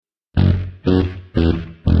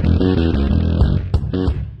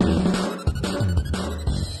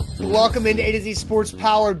welcome into A to Z Sports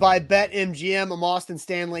powered by BetMGM. I'm Austin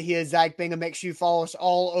Stanley. He is Zach Bingham. Make sure you follow us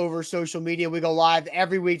all over social media. We go live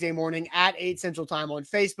every weekday morning at 8 Central Time on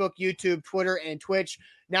Facebook, YouTube, Twitter, and Twitch.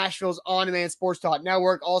 Nashville's on-demand sports talk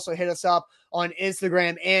network. Also hit us up on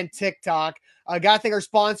Instagram and TikTok. Got to thank our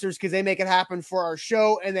sponsors because they make it happen for our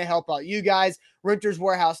show and they help out you guys. Renters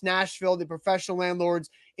Warehouse Nashville, the professional landlords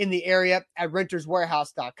in the area at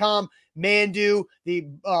renterswarehouse.com. Mandu, the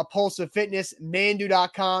Pulse of Fitness,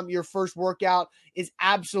 mandu.com. Your first workout is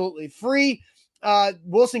absolutely free.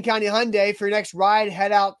 Wilson County Hyundai, for your next ride,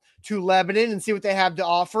 head out to Lebanon and see what they have to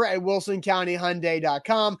offer at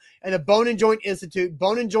wilsoncountyhyundai.com. And the Bone and Joint Institute,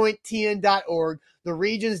 boneandjointtn.org, the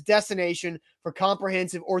region's destination for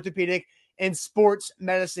comprehensive orthopedic and sports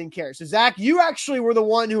medicine care. So, Zach, you actually were the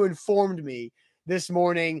one who informed me this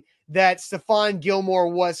morning that Stephon Gilmore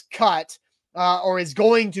was cut or is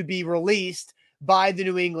going to be released by the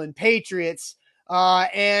New England Patriots.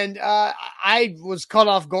 And I was caught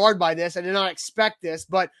off guard by this. I did not expect this.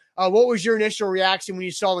 But what was your initial reaction when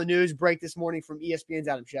you saw the news break this morning from ESPN's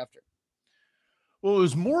Adam Schefter? Well, it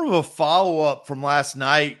was more of a follow-up from last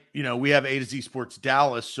night. You know, we have A to Z Sports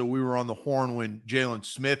Dallas, so we were on the horn when Jalen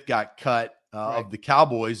Smith got cut of the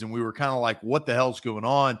Cowboys, and we were kind of like, what the hell's going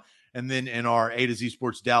on? And then in our A to Z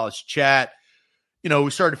Sports Dallas chat, you know,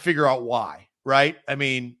 we started to figure out why, right? I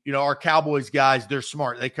mean, you know, our Cowboys guys, they're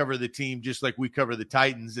smart. They cover the team just like we cover the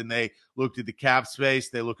Titans, and they looked at the cap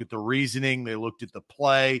space. They looked at the reasoning. They looked at the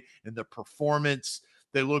play and the performance.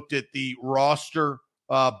 They looked at the roster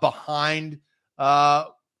behind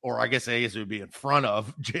or I guess it would be in front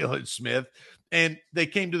of Jalen Smith. And they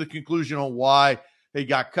came to the conclusion on why they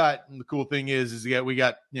got cut. And the cool thing is that we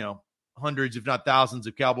got, you know, hundreds, if not thousands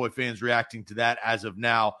of Cowboy fans reacting to that as of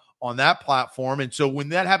now on that platform. And so when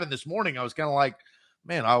that happened this morning, I was kind of like,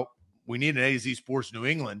 man, we need an AZ Sports New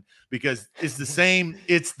England because it's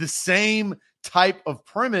the same type of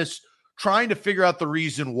premise trying to figure out the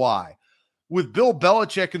reason why. With Bill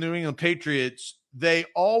Belichick and the New England Patriots, there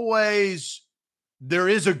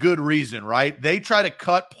is a good reason, right? They try to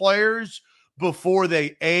cut players before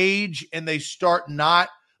they age and they start not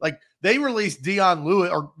like they released Dion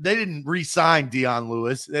Lewis, or they didn't re-sign Dion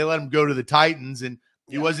Lewis. They let him go to the Titans and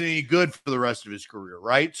he wasn't any good for the rest of his career,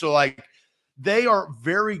 right? So like they are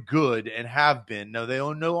very good and have been. Now they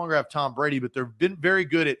no longer have Tom Brady, but they've been very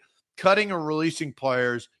good at cutting or releasing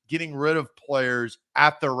players, getting rid of players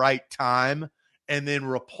at the right time, and then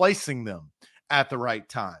replacing them at the right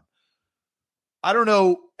time. I don't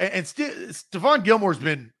know. And Stephon Gilmore's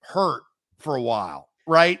been hurt for a while,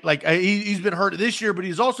 right? Like he's been hurt this year, but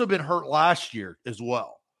he's also been hurt last year as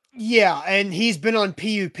well. Yeah, and he's been on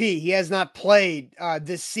PUP. He has not played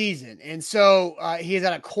this season. And so he has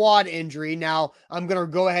had a quad injury. Now, I'm going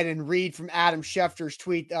to go ahead and read from Adam Schefter's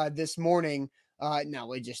tweet this morning.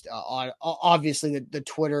 Obviously the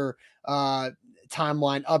Twitter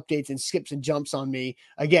timeline updates and skips and jumps on me.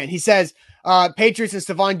 Again, he says, Patriots and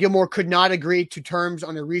Stephon Gilmore could not agree to terms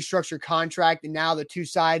on a restructured contract, and now the two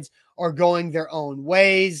sides are going their own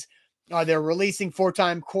ways. They're releasing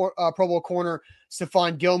four-time Pro Bowl corner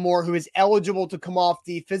Stephon Gilmore, who is eligible to come off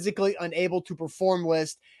the physically unable to perform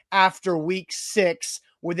list after week 6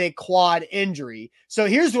 with a quad injury. So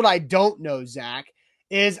here's what I don't know, Zach,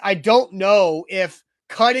 is I don't know if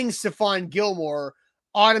cutting Stephon Gilmore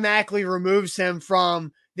automatically removes him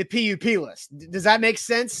from the PUP list. Does that make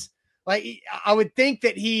sense? Like, I would think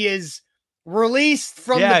that he is released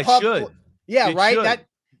from the pup. Should. Yeah, it right. Should.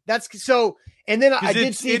 That's so. And then I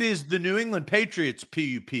did see it is the New England Patriots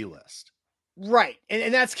PUP list. Right.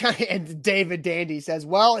 And that's kind of, and David Dandy says,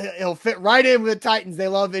 well, he'll fit right in with the Titans. They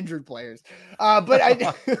love injured players.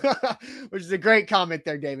 Which is a great comment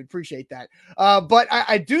there, David. Appreciate that. But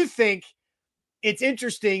I do think it's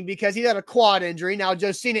interesting because he had a quad injury. Now,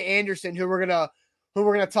 Josina Anderson, who we're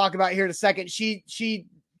gonna talk about here in a second, she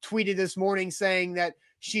tweeted this morning saying that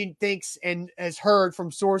she thinks and has heard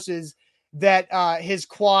from sources that his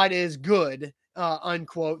quad is good,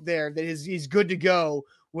 unquote. That he's good to go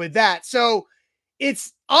with that. So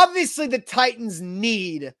it's obviously the Titans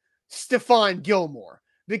need Stephon Gilmore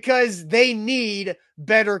because they need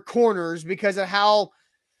better corners because of how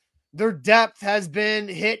their depth has been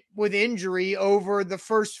hit with injury over the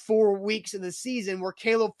first 4 weeks of the season, where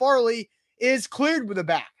Caleb Farley is cleared with a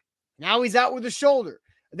back. Now he's out with a shoulder.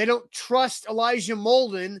 They don't trust Elijah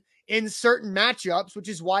Molden in certain matchups, which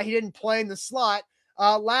is why he didn't play in the slot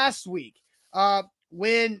last week.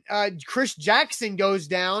 When Chris Jackson goes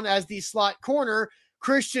down as the slot corner,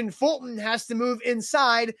 Christian Fulton has to move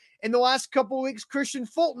inside. In the last couple of weeks, Christian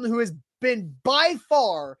Fulton, who has been by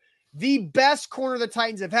far the best corner the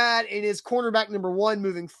Titans have had and is cornerback number 1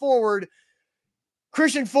 moving forward,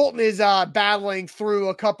 Christian Fulton is battling through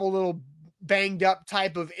a couple little banged up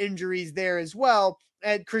type of injuries there as well.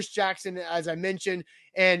 And Chris Jackson, as I mentioned,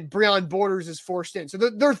 and Breon Borders is forced in. So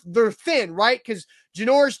they're thin, right? Because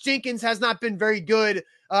Janoris Jenkins has not been very good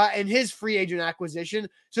in his free agent acquisition.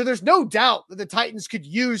 So there's no doubt that the Titans could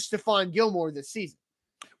use Stephon Gilmore this season.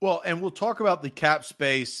 Well, and we'll talk about the cap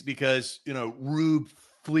space because, Rube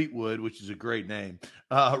Fleetwood, which is a great name,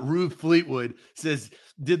 Rube Fleetwood says,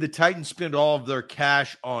 did the Titans spend all of their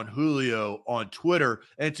cash on Julio on Twitter?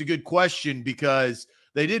 And it's a good question because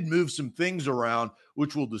they did move some things around,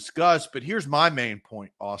 which we'll discuss. But here's my main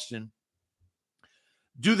point, Austin.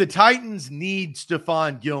 Do the Titans need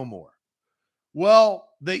Stephon Gilmore? Well,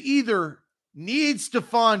 they either need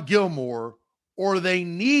Stephon Gilmore or they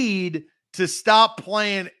need to stop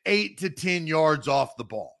playing 8 to 10 yards off the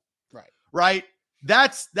ball. Right.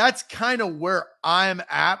 That's kind of where I'm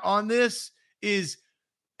at on this is,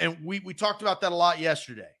 and we talked about that a lot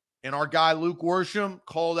yesterday. And our guy, Luke Worsham,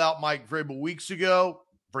 called out Mike Vrabel weeks ago.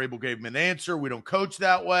 Vrabel gave him an answer. We don't coach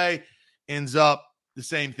that way. Ends up the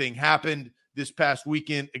same thing happened this past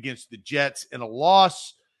weekend against the Jets in a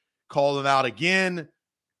loss. Called him out again.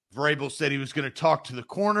 Vrabel said he was going to talk to the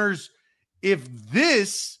corners. If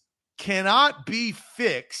this cannot be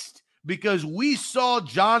fixed, because we saw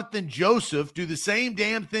Jonathan Joseph do the same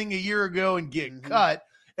damn thing a year ago and get cut.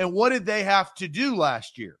 And what did they have to do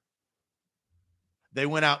last year? They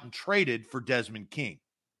went out and traded for Desmond King.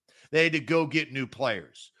 They had to go get new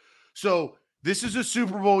players. So this is a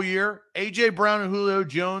Super Bowl year. A.J. Brown and Julio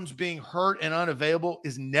Jones being hurt and unavailable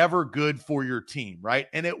is never good for your team, right?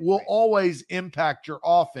 And it will always impact your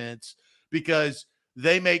offense because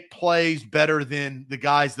they make plays better than the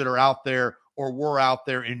guys that are out there or were out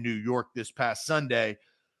there in New York this past Sunday.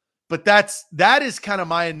 But that is kind of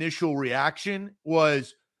my initial reaction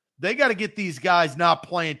was they got to get these guys not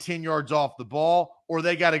playing 10 yards off the ball, or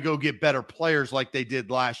they got to go get better players like they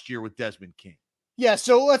did last year with Desmond King. Yeah,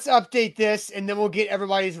 so let's update this, and then we'll get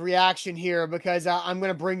everybody's reaction here because I'm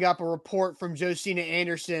going to bring up a report from Josina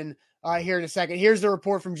Anderson here in a second. Here's the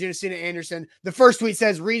report from Josina Anderson. The first tweet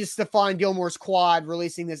says, read Stephon Gilmore's quad,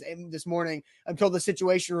 releasing this morning until the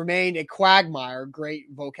situation remained a quagmire.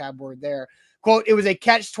 Great vocab word there. Quote, it was a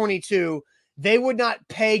catch-22. They would not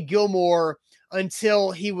pay Gilmore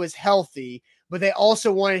until he was healthy, but they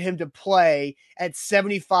also wanted him to play at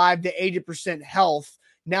 75 to 80% health.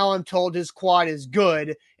 Now I'm told his quad is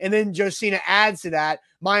good. And then Josina adds to that,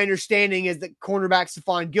 my understanding is that cornerback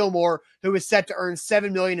Stephon Gilmore, who is set to earn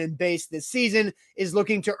 $7 million in base this season, is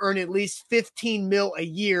looking to earn at least $15 million a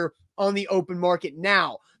year on the open market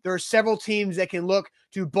now. There are several teams that can look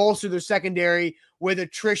to bolster their secondary with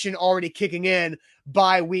attrition already kicking in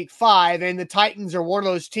by week 5. And the Titans are one of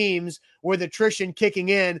those teams with attrition kicking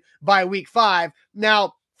in by week 5.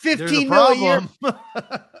 Now, $15 million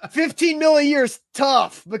a year is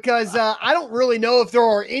tough because I don't really know if there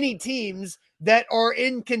are any teams that are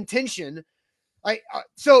in contention.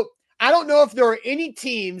 So I don't know if there are any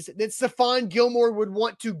teams that Stephon Gilmore would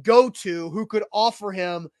want to go to who could offer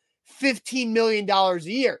him $15 million a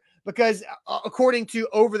year because according to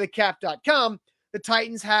overthecap.com, the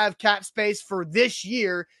Titans have cap space for this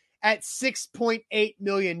year at $6.8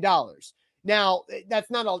 million. Now, that's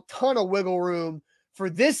not a ton of wiggle room for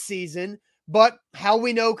this season, but how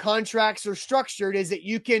we know contracts are structured is that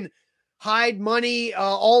you can hide money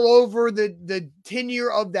all over the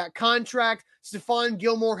tenure of that contract. Stephon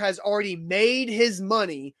Gilmore has already made his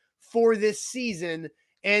money for this season,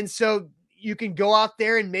 and so you can go out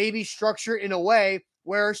there and maybe structure it in a way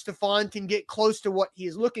where Stephon can get close to what he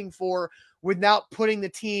is looking for without putting the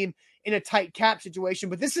team in a tight cap situation.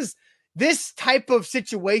 But this type of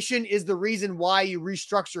situation is the reason why you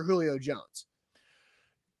restructure Julio Jones.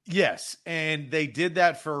 Yes, and they did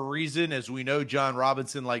that for a reason. As we know, John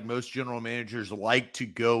Robinson, like most general managers, like to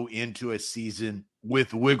go into a season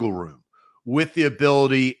with wiggle room, with the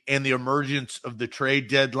ability and the emergence of the trade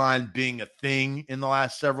deadline being a thing in the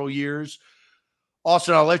last several years.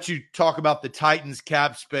 Austin, I'll let you talk about the Titans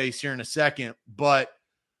cap space here in a second, but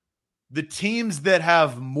the teams that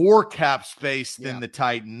have more cap space than the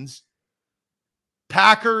Titans,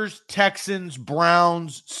 Packers, Texans,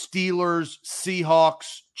 Browns, Steelers,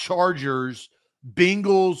 Seahawks, Chargers,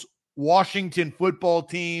 Bengals, Washington football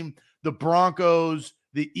team, the Broncos,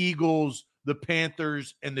 the Eagles, the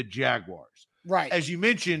Panthers, and the Jaguars. Right. As you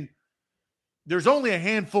mentioned, there's only a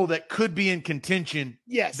handful that could be in contention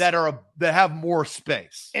that have more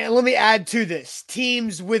space. And let me add to this,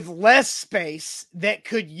 teams with less space that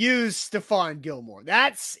could use Stephon Gilmore.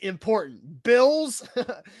 That's important. Bills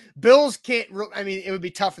can't, it would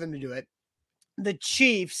be tough for them to do it. The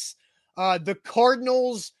Chiefs, the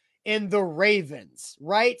Cardinals, and the Ravens,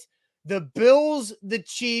 right? The Bills, the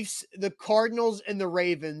Chiefs, the Cardinals, and the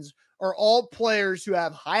Ravens are all players who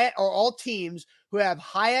have all teams who have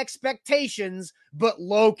high expectations, but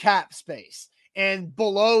low cap space and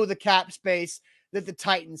below the cap space that the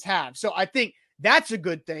Titans have. So I think that's a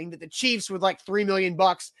good thing that the Chiefs with like $3 million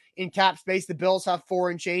in cap space, the Bills have 4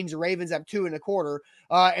 and change, the Ravens have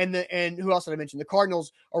 2.25. And who else did I mention? The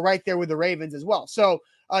Cardinals are right there with the Ravens as well. So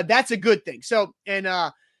that's a good thing. So, and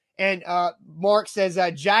Mark says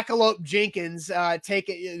Jackalope Jenkins, take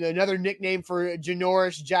another nickname for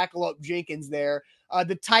Janoris Jackalope Jenkins there.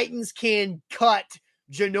 The Titans can cut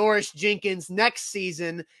Janoris Jenkins next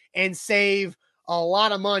season and save a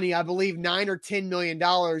lot of money. I believe $9 or $10 million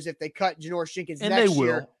if they cut Janoris Jenkins next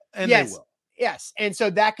year. And yes, they will. Yes. And so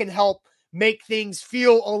that can help make things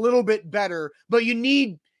feel a little bit better. But you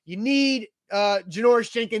need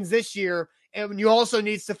Janoris Jenkins this year. And you also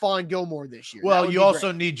need Stephon Gilmore this year. Well, you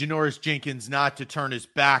also need Janoris Jenkins not to turn his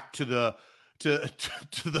back to the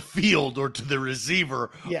field or to the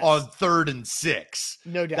receiver on 3rd and 6.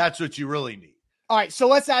 No doubt. That's what you really need. All right, so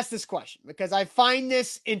let's ask this question because I find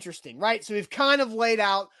this interesting, right? So we've kind of laid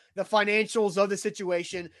out the financials of the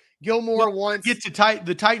situation. Gilmore wants... Get to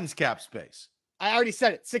the Titans cap space. I already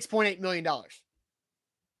said it, $6.8 million.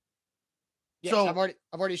 Yes, so I've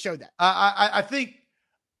already showed that. I think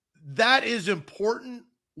that is important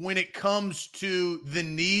when it comes to the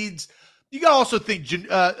needs. You got to also think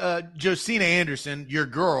Josina Anderson, your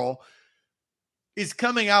girl, is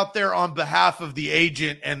coming out there on behalf of the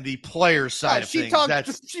agent and the player side of things.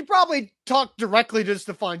 She probably talked directly to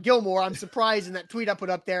Stephon Gilmore. I'm surprised in that tweet I put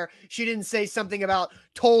up there, she didn't say something about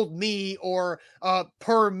told me or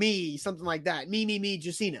per me, something like that. Me,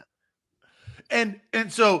 Josina. And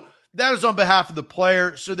so that is on behalf of the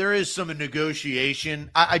player. So there is some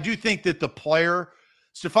negotiation. I do think that the player,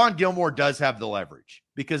 Stephon Gilmore, does have the leverage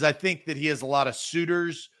because I think that he has a lot of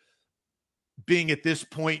suitors being at this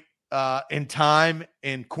point in time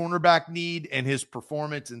and cornerback need and his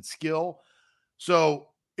performance and skill. So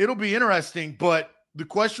it'll be interesting. But the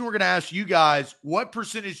question we're going to ask you guys, what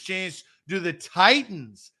percentage chance do the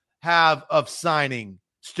Titans have of signing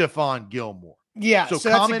Stephon Gilmore? Yeah. So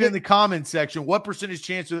comment in the comment section, what percentage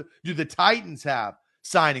chance do the Titans have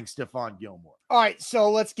signing Stephon Gilmore? All right, so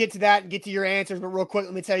let's get to that and get to your answers. But real quick,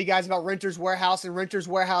 let me tell you guys about Renters Warehouse and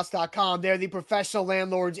renterswarehouse.com. They're the professional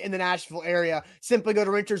landlords in the Nashville area. Simply go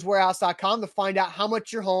to renterswarehouse.com to find out how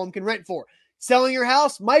much your home can rent for. Selling your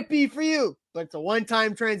house might be for you, but it's a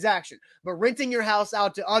one-time transaction. But renting your house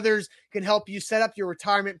out to others can help you set up your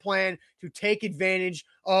retirement plan to take advantage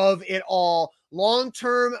of it all.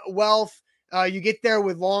 Long-term wealth, you get there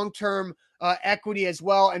with long-term equity as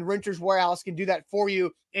well, and Renters Warehouse can do that for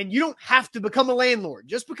you. And you don't have to become a landlord.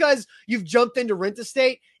 Just because you've jumped into rent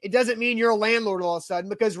estate, it doesn't mean you're a landlord all of a sudden,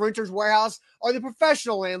 because Renters Warehouse are the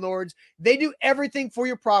professional landlords. They do everything for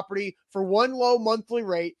your property for one low monthly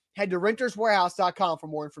rate. Head to renterswarehouse.com for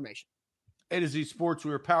more information. A to Z Sports,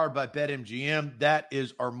 we are powered by BetMGM. That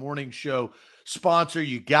is our morning show sponsor.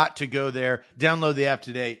 You got to go there. Download the app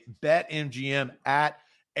today. BetMGM at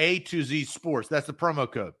A to Z Sports. That's the promo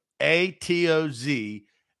code. ATOZSPORTS.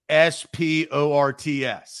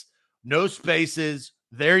 No spaces.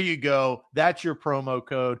 There you go. That's your promo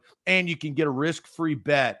code. And you can get a risk-free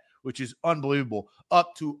bet, which is unbelievable,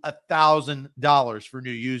 up to $1,000 for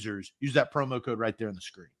new users. Use that promo code right there on the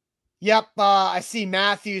screen. Yep. I see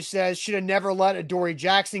Matthew says, should have never let Adoree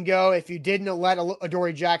Jackson go. If you didn't let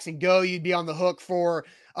Adoree Jackson go, you'd be on the hook for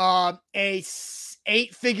a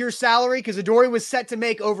 8-figure salary, because Adoree was set to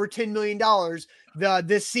make over $10 million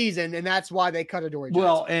this season, and that's why they cut Adoree Jackson.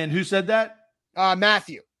 Well, and who said that?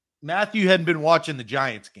 Matthew. Matthew hadn't been watching the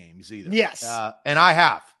Giants games either. Yes. And I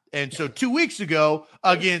have. And so 2 weeks ago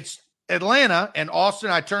against Atlanta and Austin,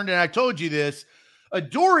 I turned and I told you this.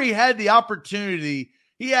 Adoree had the opportunity.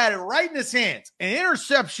 He had it right in his hands. An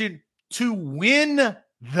interception to win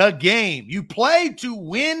the game. You play to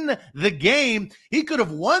win the game. He could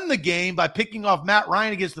have won the game by picking off Matt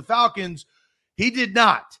Ryan against the Falcons. He did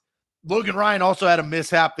not. Logan Ryan also had a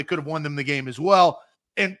mishap that could have won them the game as well.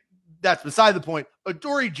 And that's beside the point.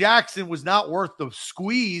 Adoree Jackson was not worth the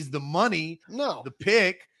squeeze, the money, the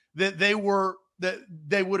pick that they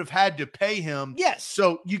would have had to pay him. Yes.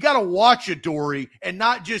 So you got to watch Adoree and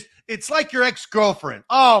not just, it's like your ex-girlfriend.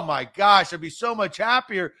 Oh my gosh, I'd be so much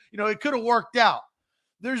happier. You know, it could have worked out.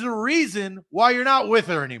 There's a reason why you're not with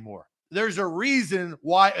her anymore. There's a reason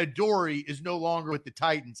why Adoree is no longer with the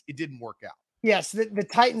Titans. It didn't work out. Yes, the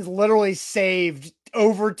Titans literally saved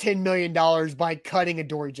over $10 million by cutting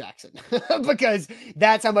Adoree Jackson because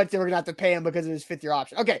that's how much they were going to have to pay him because of his fifth-year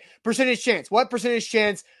option. Okay, percentage chance. What percentage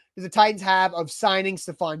chance do the Titans have of signing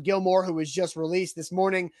Stephon Gilmore, who was just released this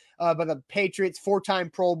morning by the Patriots, 4-time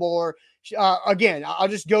Pro Bowler? Again, I'll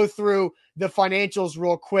just go through the financials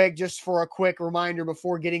real quick, just for a quick reminder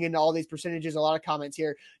before getting into all these percentages. A lot of comments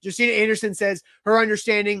here. Josina Anderson says her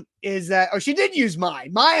understanding is that, or she did use my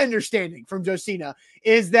understanding from Josina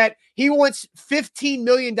is that he wants $15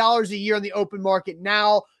 million a year on the open market.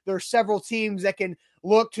 Now there are several teams that can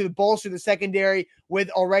look to bolster the secondary with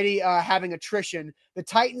already having attrition. The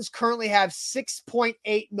Titans currently have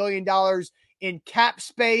 $6.8 million in cap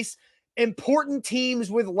space. Important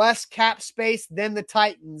teams with less cap space than the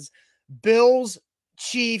Titans: Bills,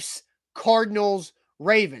 Chiefs, Cardinals,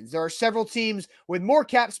 Ravens. There are several teams with more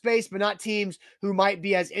cap space, but not teams who might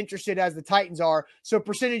be as interested as the Titans are. So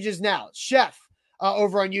percentages now. Chef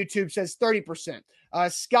over on YouTube says 30%.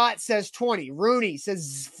 Scott says 20. Rooney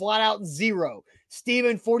says flat out 0.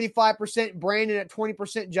 Steven 45%. Brandon at 20%.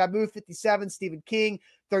 Jabu 57. Stephen King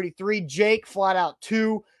 33. Jake flat out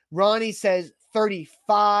 2. Ronnie says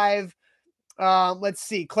 35. Let's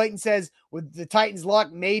see. Clayton says, with the Titans'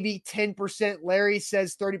 luck, maybe 10%. Larry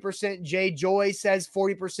says 30%. Jay Joy says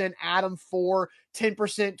 40%. Adam 4,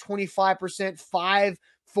 10%, 25%, 5,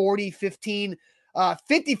 40, 15,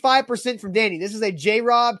 55% from Danny. This is a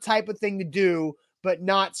J-Rob type of thing to do, but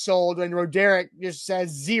not sold. And Roderick just says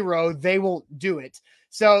 0. They won't do it.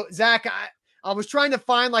 So, Zach, I was trying to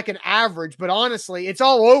find like an average, but honestly, it's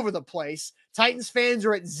all over the place. Titans fans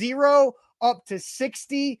are at 0 up to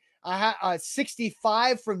 60.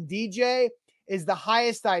 65 from DJ is the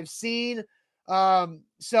highest I've seen.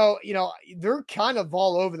 So, they're kind of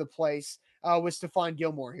all over the place with Stephon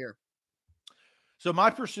Gilmore here. So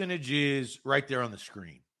my percentage is right there on the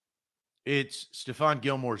screen. It's Stephon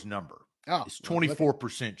Gilmore's number. Oh, it's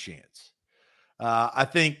 24% chance. I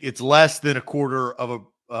think it's less than a quarter of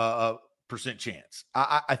a percent chance.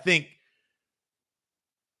 I think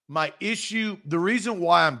my issue, the reason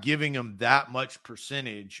why I'm giving him that much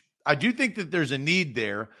percentage, I do think that there's a need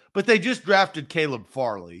there, but they just drafted Caleb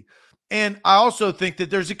Farley. And I also think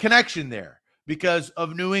that there's a connection there because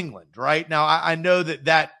of New England, right? Now, I know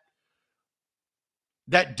that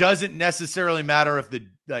doesn't necessarily matter if the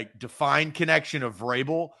defined connection of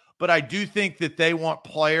Vrabel, but I do think that they want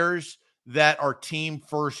players that are team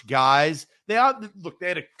first guys. They had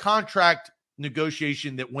a contract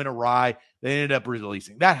negotiation that went awry. They ended up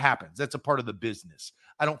releasing. That happens. That's a part of the business.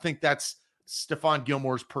 I don't think that's Stephon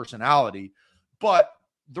Gilmore's personality, but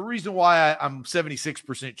the reason why I'm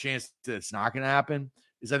 76% chance that it's not going to happen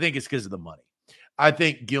is I think it's because of the money. I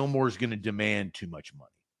think Gilmore's going to demand too much money.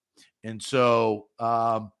 And so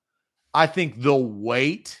I think they'll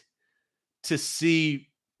wait to see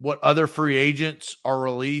what other free agents are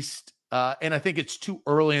released. And I think it's too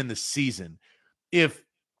early in the season. If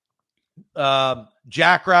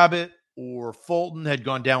Jackrabbit or Fulton had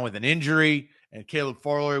gone down with an injury and Caleb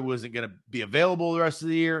Farley wasn't going to be available the rest of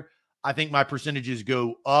the year, I think my percentages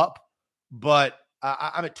go up, but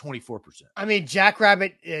I'm at 24%. I mean,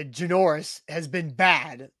 Jackrabbit Janoris has been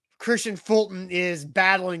bad. Christian Fulton is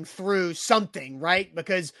battling through something, right?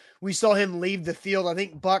 Because we saw him leave the field. I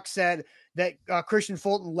think Buck said that Christian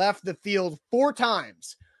Fulton left the field 4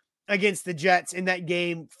 times against the Jets in that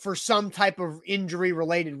game for some type of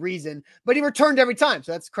injury-related reason, but he returned every time,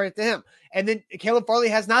 so that's credit to him. And then Caleb Farley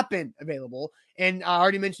has not been available, and I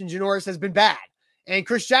already mentioned Janoris has been bad. And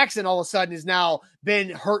Chris Jackson all of a sudden has now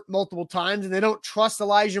been hurt multiple times, and they don't trust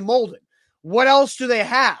Elijah Molden. What else do they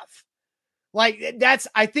have? I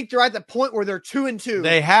think they're at the point where they're 2-2.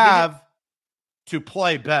 They have to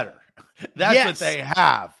play better. That's what they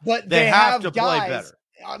have. But they have to guys, play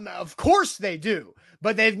better. Of course they do.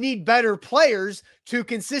 But they need better players to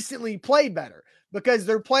consistently play better because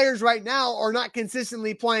their players right now are not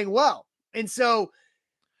consistently playing well. And so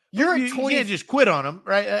you're at 20. You can't just quit on them,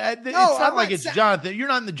 right? It's not like it's Jonathan. You're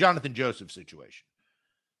not in the Jonathan Joseph situation.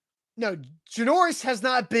 No, Janoris has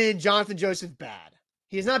not been Jonathan Joseph bad.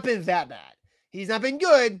 He has not been that bad. He's not been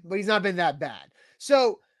good, but he's not been that bad.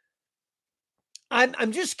 So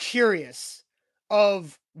I'm just curious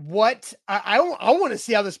of what I want to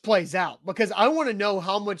see how this plays out because I want to know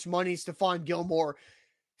how much money Stephon Gilmore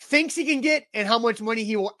thinks he can get and how much money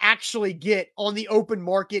he will actually get on the open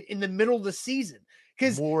market in the middle of the season.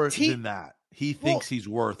 Because more than that, he thinks he's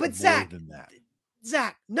worth more than that.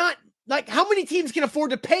 Zach, not like how many teams can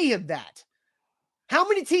afford to pay him that? How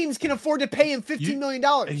many teams can afford to pay him $15 million?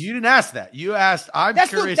 You didn't ask that. You asked, I'm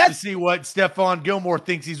curious to see what Stephon Gilmore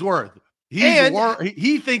thinks he's worth.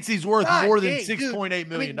 He thinks he's worth more than $6.8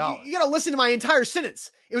 million. You got to listen to my entire sentence.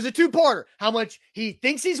 It was a 2-parter. How much he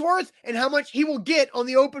thinks he's worth and how much he will get on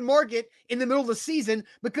the open market in the middle of the season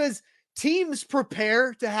because teams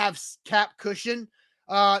prepare to have cap cushion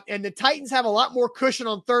And the Titans have a lot more cushion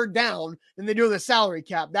on third down than they do in the salary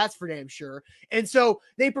cap. That's for damn sure. And so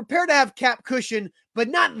they prepare to have cap cushion, but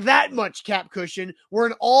not that much cap cushion where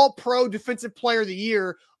an all-pro defensive player of the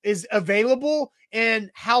year is available.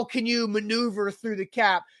 And how can you maneuver through the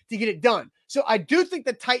cap to get it done? So I do think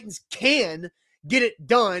the Titans can get it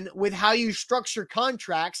done with how you structure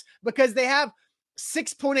contracts because they have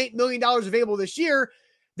 $6.8 million available this year.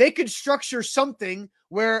 They could structure something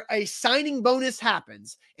where a signing bonus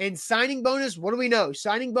happens. And signing bonus, what do we know?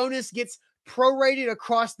 Signing bonus gets prorated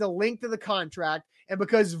across the length of the contract. And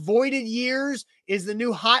because voided years is the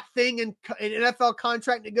new hot thing in NFL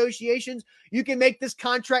contract negotiations, you can make this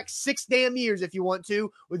contract 6 damn years if you want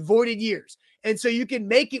to with voided years. And so you can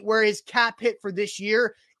make it where his cap hit for this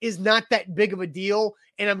year is not that big of a deal.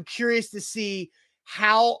 And I'm curious to see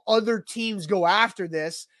how other teams go after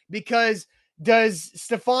this, because does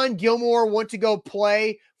Stephon Gilmore want to go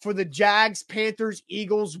play for the Jags, Panthers,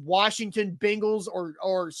 Eagles, Washington, Bengals,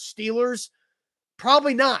 or Steelers?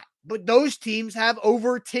 Probably not. But those teams have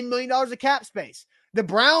over $10 million of cap space. The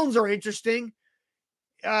Browns are interesting.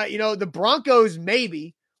 The Broncos,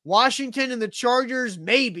 maybe. Washington and the Chargers,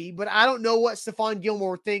 maybe. But I don't know what Stephon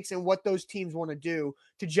Gilmore thinks and what those teams want to do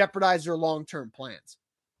to jeopardize their long-term plans.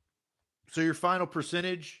 So your final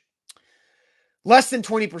percentage? Less than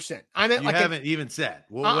 20%. I mean, you haven't even said.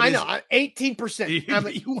 What I know,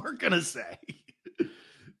 18%. You weren't going to say.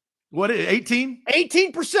 What is 18?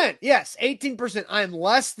 18%. Yes, 18%. I am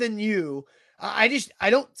less than you. I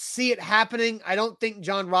don't see it happening. I don't think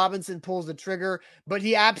John Robinson pulls the trigger, but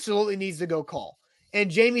he absolutely needs to go call. And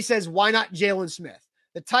Jamie says, why not Jalen Smith?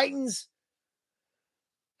 The Titans,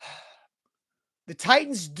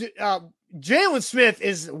 Jalen Smith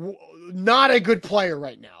is not a good player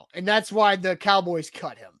right now. And that's why the Cowboys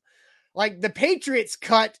cut him. Like the Patriots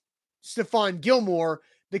cut Stephon Gilmore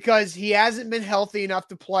because he hasn't been healthy enough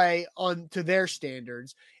to play on to their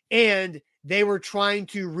standards. And they were trying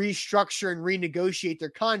to restructure and renegotiate their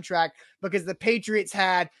contract because the Patriots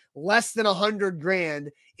had less than $100,000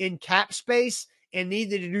 in cap space and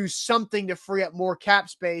needed to do something to free up more cap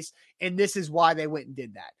space. And this is why they went and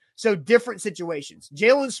did that. So different situations.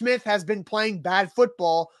 Jalen Smith has been playing bad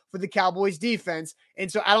football for the Cowboys defense.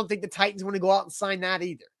 And so I don't think the Titans want to go out and sign that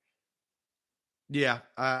either. Yeah.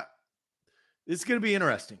 It's going to be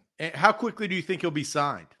interesting. How quickly do you think he'll be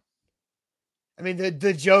signed? I mean,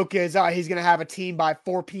 the joke is he's going to have a team by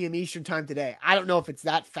 4 p.m. Eastern time today. I don't know if it's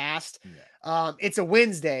that fast. Yeah. It's a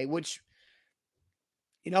Wednesday, which,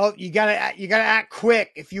 you gotta act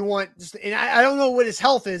quick if you want. And I don't know what his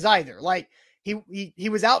health is either. Like he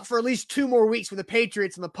was out for at least 2 more weeks with the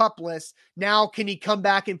Patriots on the PUP list. Now can he come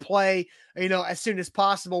back and play? As soon as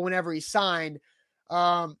possible whenever he's signed.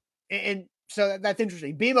 And so that's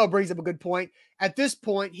interesting. BMO brings up a good point. At this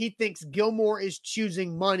point, he thinks Gilmore is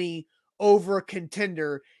choosing money over a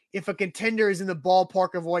contender. If a contender is in the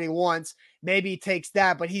ballpark of what he wants, maybe he takes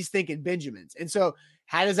that, but he's thinking Benjamins. And so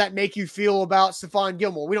how does that make you feel about Stephon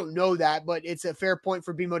Gilmore? We don't know that, but it's a fair point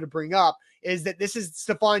for BMO to bring up, is that this is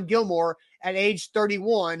Stephon Gilmore at age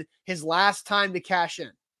 31, his last time to cash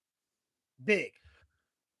in. Big.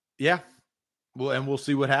 Yeah. Well, and we'll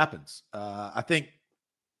see what happens. I think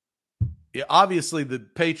obviously the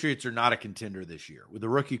Patriots are not a contender this year. With the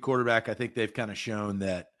rookie quarterback, I think they've kind of shown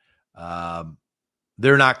that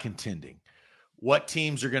they're not contending. What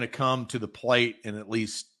teams are going to come to the plate and at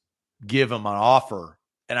least give them an offer?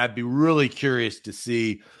 And I'd be really curious to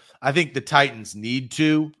see. I think the Titans need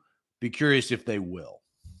to. Be curious if they will.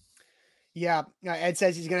 Yeah, Ed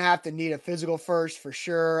says he's going to have to need a physical first for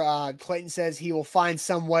sure. Clayton says he will find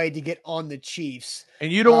some way to get on the Chiefs.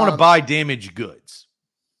 And you don't want to buy damaged goods.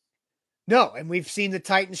 No, and we've seen the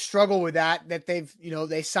Titans struggle with that they've,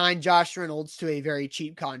 they signed Josh Reynolds to a very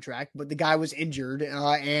cheap contract, but the guy was injured,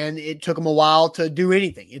 and it took him a while to do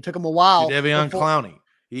anything. It took him a while. Stephon Clowney.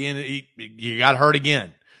 He got hurt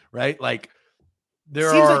again, right? Like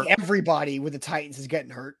seems like everybody with the Titans is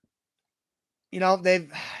getting hurt.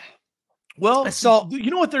 So you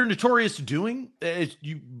know what they're notorious doing? As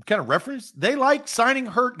you kind of referenced, they like signing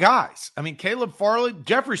hurt guys. I mean, Caleb Farley,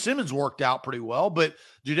 Jeffrey Simmons worked out pretty well, but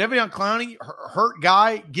Jadeveon Clowney, hurt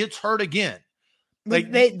guy, gets hurt again. Like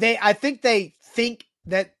I think they think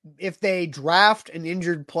that if they draft an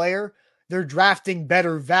injured player, they're drafting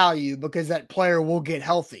better value because that player will get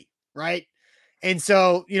healthy, right? And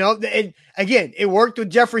so, and again, it worked with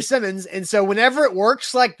Jeffrey Simmons. And so whenever it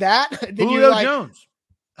works like that, then Julio Jones.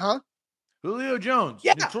 Huh? Julio Jones.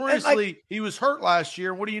 Yeah. Notoriously, he was hurt last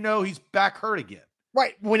year. What do you know? He's back hurt again.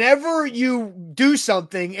 Right. Whenever you do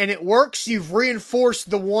something and it works, you've reinforced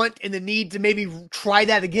the want and the need to maybe try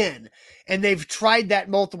that again. And they've tried that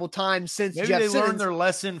multiple times since Maybe Jeff they learned Simmons. their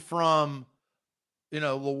lesson from,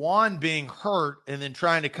 Lawan being hurt and then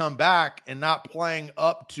trying to come back and not playing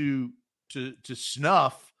up to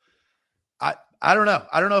snuff. I don't know.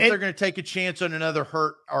 I don't know if And they're going to take a chance on another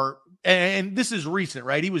hurt and this is recent,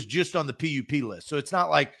 right? He was just on the PUP list. So it's not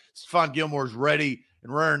like Stephon Gilmore's ready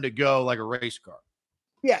and raring to go like a race car.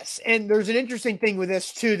 yes, and there's an interesting thing with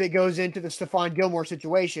this too that goes into the Stephon Gilmore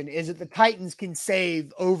situation is that the Titans can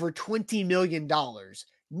save over $20 million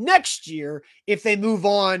next year if they move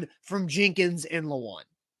on from Jenkins and Lawan.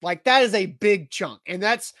 Like that is a big chunk, and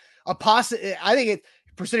that's a possible. I think it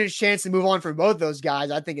percentage chance to move on from both those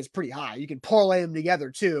guys. I think it's pretty high. You can parlay them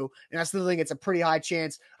together too, and I still think it's a pretty high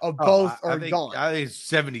chance of Oh, both are gone. I think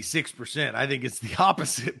it's 76%. I think it's the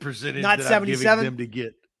opposite percentage Not that I'm giving 77. them to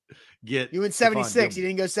get You went Stephon 76. Gilmore.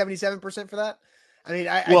 You didn't go 77% for that. I mean,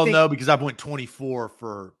 I Well, think. no, because I went 24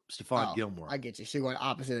 for Stephon Oh, Gilmore. I get you. So you're going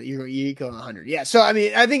opposite. You're going 100. Yeah. So I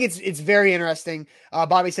mean, I think it's very interesting.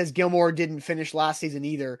 Bobby says Gilmore didn't finish last season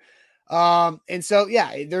either. And so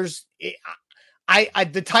yeah,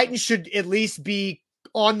 the Titans should at least be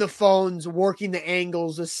on the phones working the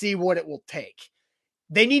angles to see what it will take.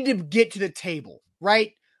 They need to get to the table,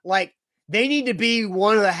 right? Like they need to be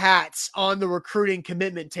one of the hats on the recruiting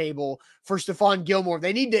commitment table for Stephon Gilmore.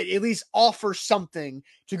 They need to at least offer something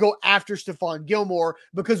to go after Stephon Gilmore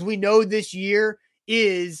because we know this year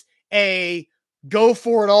is a go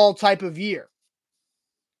for it all type of year.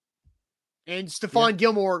 And Stephon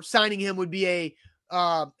Gilmore signing him would be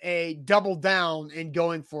a double down and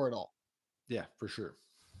going for it all. Yeah, for sure.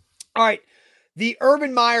 All right. The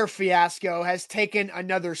Urban Meyer fiasco has taken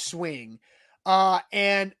another swing.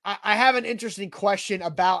 And I have an interesting question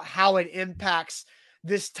about how it impacts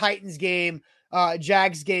this Titans game,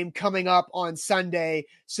 Jags game coming up on Sunday.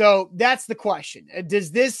 So that's the question.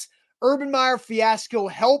 Does this Urban Meyer fiasco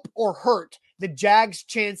help or hurt the Jags'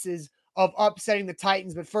 chances of upsetting the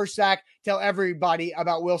Titans? But first, Zach, tell everybody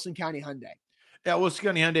about Wilson County Hyundai. Yeah, Wilson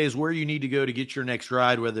County Hyundai is where you need to go to get your next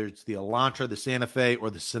ride, whether it's the Elantra, the Santa Fe, or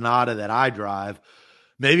the Sonata that I drive.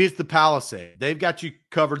 Maybe it's the Palisade. They've got you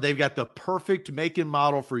covered. They've got the perfect make and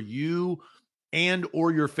model for you and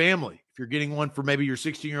or your family. If you're getting one for maybe your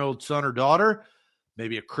 16-year-old son or daughter,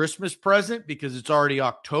 maybe a Christmas present because it's already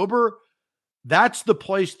October, that's the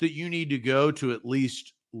place that you need to go to at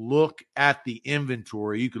least look at the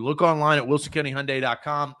inventory. You can look online at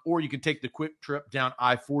wilsoncountyhyundai.com, or you can take the quick trip down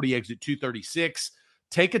I-40 exit 236.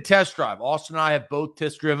 Take a test drive. Austin and I have both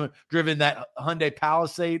test driven that Hyundai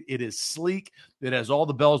Palisade. It is sleek. It has all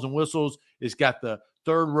the bells and whistles. It's got the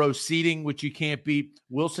third row seating, which you can't beat.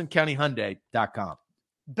 wilsoncountyhyundai.com.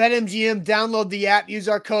 BetMGM, download the app, use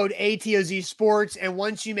our code ATOZ Sports, and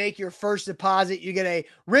once you make your first deposit, you get a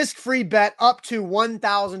risk-free bet up to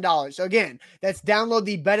 $1,000. So again, that's download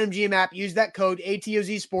the BetMGM app, use that code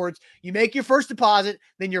ATOZ Sports. You make your first deposit,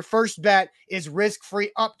 then your first bet is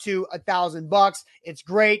risk-free up to $1,000. It's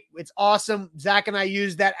great. It's awesome. Zach and I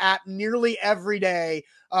use that app nearly every day.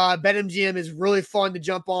 BetMGM is really fun to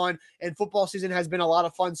jump on, and football season has been a lot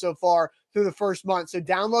of fun so far through the first month. So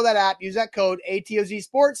download that app, use that code ATOZ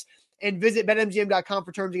Sports, and visit BetMGM.com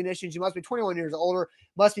for terms and conditions. You must be 21 years or older,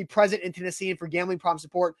 must be present in Tennessee, and for gambling problem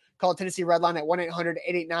support, call Tennessee Redline at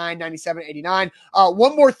 1-800-889-9789.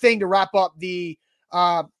 One more thing to wrap up the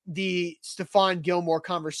Stephon Gilmore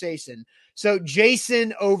conversation. So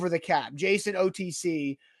Jason Over the Cap, Jason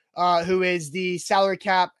OTC, who is the salary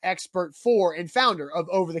cap expert for and founder of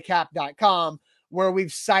overthecap.com, where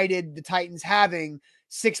we've cited the Titans having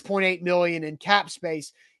 $6.8 million in cap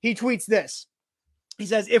space. He tweets this. He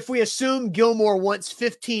says, if we assume Gilmore wants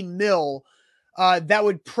 15 mil, that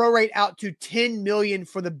would prorate out to 10 million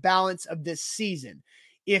for the balance of this season.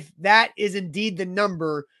 If that is indeed the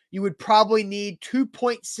number, you would probably need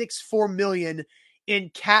 2.64 million in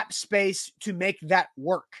cap space to make that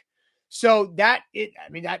work. So that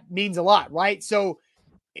means a lot, right? So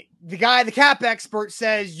the cap expert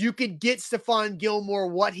says you could get Stephon Gilmore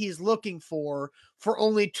what he's looking for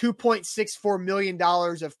only $2.64 million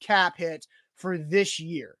of cap hit for this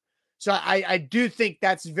year. So I do think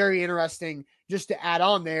that's very interesting just to add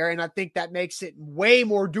on there. And I think that makes it way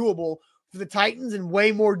more doable for the Titans and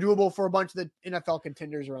way more doable for a bunch of the NFL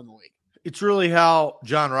contenders around the league. It's really how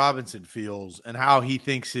John Robinson feels and how he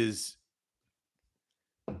thinks here's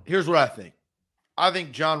what I think. I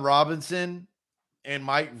think John Robinson and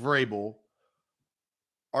Mike Vrabel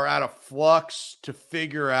are at a flux to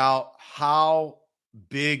figure out how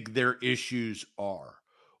big their issues are.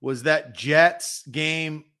 Was that Jets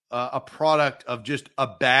game a product of just a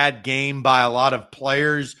bad game by a lot of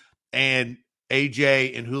players and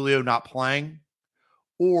AJ and Julio not playing?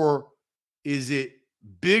 Or is it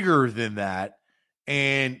bigger than that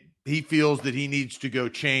and he feels that he needs to go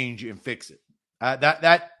change and fix it?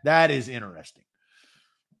 That is interesting.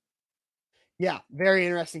 Yeah, very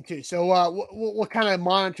interesting too. So we'll kind of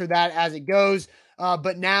monitor that as it goes.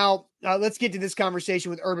 But now let's get to this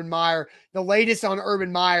conversation with Urban Meyer. The latest on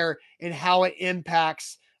Urban Meyer and how it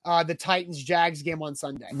impacts the Titans-Jags game on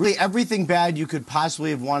Sunday. Really, everything bad you could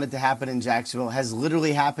possibly have wanted to happen in Jacksonville has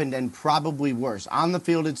literally happened, and probably worse. On the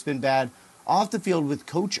field, it's been bad. Off the field, with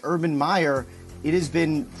Coach Urban Meyer, it has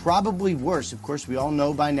been probably worse. Of course, we all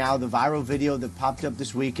know by now the viral video that popped up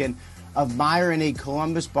this weekend of Meyer in a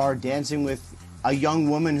Columbus bar dancing with a young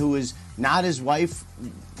woman who is not his wife,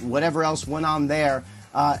 whatever else went on there.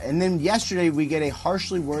 And then yesterday we get a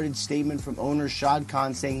harshly worded statement from owner Shad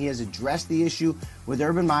Khan saying he has addressed the issue with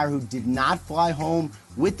Urban Meyer, who did not fly home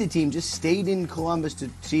with the team, just stayed in Columbus to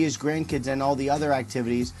see his grandkids and all the other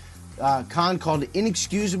activities. Khan called it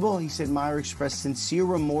inexcusable. He said Meyer expressed sincere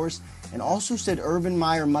remorse and also said Urban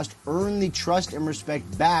Meyer must earn the trust and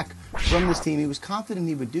respect back from this team. He was confident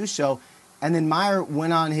he would do so. And then Meyer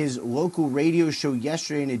went on his local radio show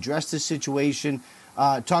yesterday and addressed the situation,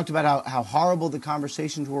 talked about how horrible the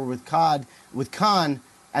conversations were with Khan,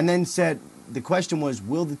 and then said the question was,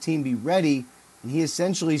 will the team be ready? And he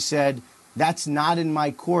essentially said, that's not in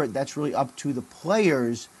my court. That's really up to the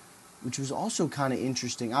players, which was also kind of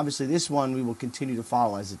interesting. Obviously, this one we will continue to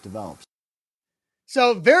follow as it develops.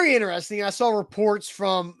 So very interesting. I saw reports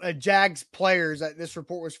from Jags players. This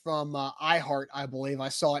report was from iHeart, I believe. I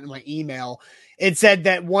saw it in my email. It said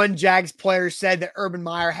that one Jags player said that Urban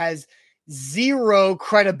Meyer has zero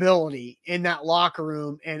credibility in that locker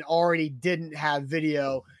room and already didn't have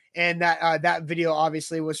video. And that video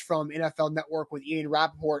obviously was from NFL Network with Ian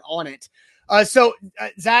Rappaport on it. So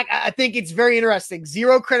Zach, I think it's very interesting.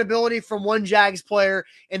 Zero credibility from one Jags player,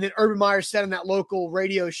 and then Urban Meyer said on that local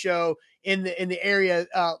radio show in the area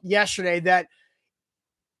yesterday that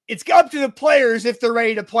it's up to the players if they're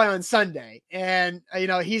ready to play on Sunday. And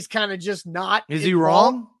he's kind of just not. Is he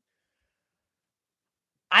wrong?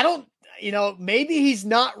 I don't. Maybe he's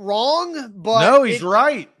not wrong, but no, he's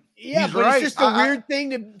right. Yeah, he's but right. It's just a weird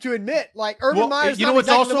thing to admit. Like Urban Meyer's. You know what's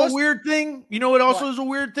also a weird thing? You know what also is a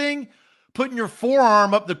weird thing? Putting your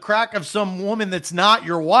forearm up the crack of some woman that's not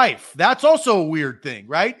your wife. That's also a weird thing,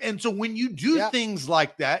 right? And so when you do things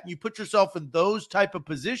like that, and you put yourself in those type of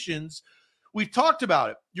positions, we've talked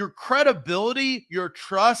about it. Your credibility, your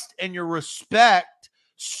trust, and your respect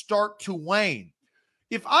start to wane.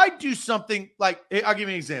 If I do something like, I'll give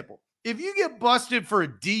you an example. If you get busted for a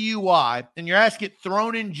DUI and your ass get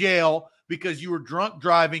thrown in jail because you were drunk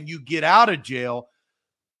driving, you get out of jail.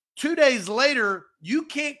 2 days later,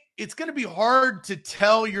 it's going to be hard to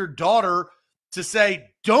tell your daughter to say,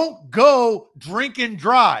 don't go drink and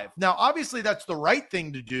drive. Now, obviously that's the right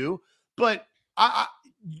thing to do, but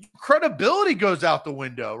credibility goes out the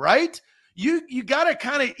window, right? You got to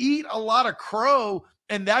kind of eat a lot of crow,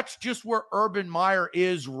 and that's just where Urban Meyer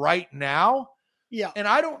is right now. Yeah. And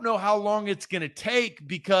I don't know how long it's going to take,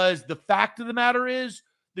 because the fact of the matter is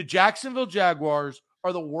the Jacksonville Jaguars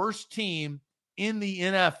are the worst team in the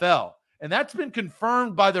NFL. And that's been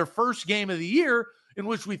confirmed by their first game of the year, in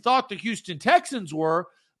which we thought the Houston Texans were,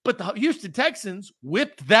 but the Houston Texans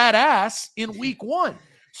whipped that ass in week 1.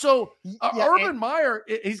 So Urban Meyer,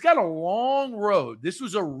 he's got a long road. This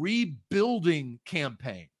was a rebuilding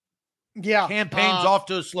campaign. Yeah. Campaign's off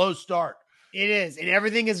to a slow start. It is, and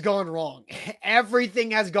everything has gone wrong.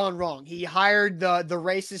 Everything has gone wrong. He hired the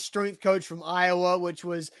racist strength coach from Iowa, which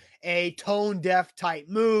was a tone-deaf type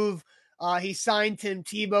move. He signed Tim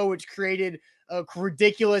Tebow, which created a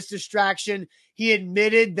ridiculous distraction. He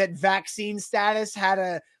admitted that vaccine status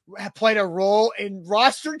had played a role in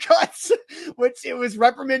roster cuts, which it was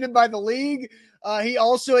reprimanded by the league. He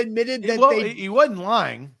also admitted that he wasn't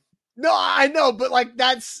lying. No, I know, but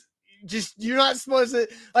that's just, you're not supposed to,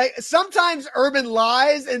 sometimes Urban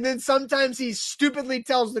lies, and then sometimes he stupidly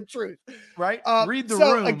tells the truth. Right. Read the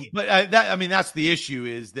room. But that's the issue,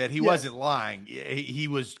 is that he wasn't lying. He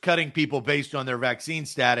was cutting people based on their vaccine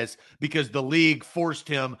status because the league forced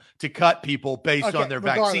him to cut people based on their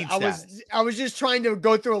vaccine status. I was just trying to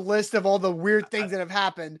go through a list of all the weird things that have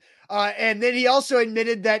happened. And then he also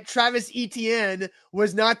admitted that Travis Etienne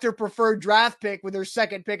was not their preferred draft pick with their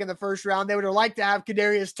second pick in the first round. They would have liked to have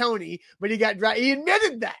Kadarius Toney, but he got drafted. He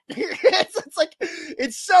admitted that.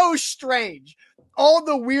 It's so strange. All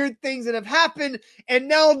the weird things that have happened. And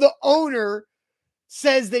now the owner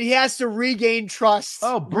says that he has to regain trust.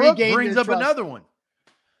 Oh, Brooke brings up another one.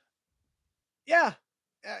 Yeah.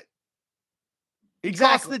 He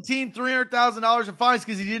cost the team $300,000 in fines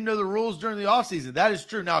because he didn't know the rules during the offseason. That is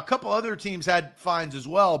true. Now, a couple other teams had fines as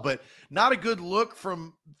well, but not a good look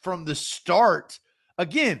from the start.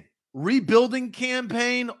 Again, rebuilding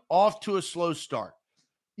campaign off to a slow start.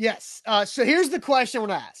 Yes. So here's the question I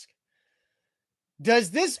want to ask.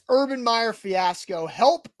 Does this Urban Meyer fiasco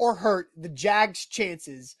help or hurt the Jags'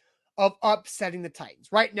 chances of upsetting the Titans?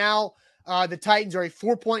 Right now, the Titans are a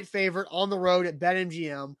 4-point favorite on the road at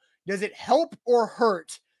BetMGM. Does it help or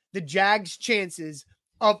hurt the Jags' chances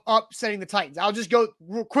of upsetting the Titans? I'll just go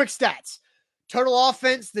real quick stats. Total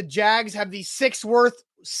offense, the Jags have the sixth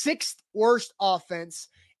worst offense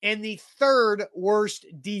and the third worst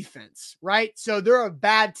defense, right? So they're a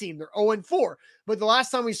bad team. They're 0-4. But the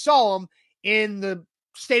last time we saw them in the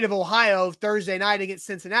state of Ohio Thursday night against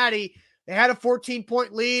Cincinnati, they had a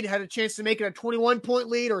 14-point lead, had a chance to make it a 21-point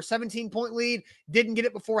lead or a 17-point lead, didn't get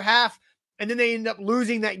it before half. And then they ended up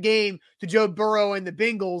losing that game to Joe Burrow and the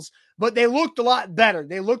Bengals. But they looked a lot better.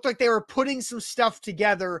 They looked like they were putting some stuff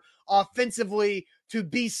together offensively to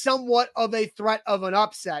be somewhat of a threat of an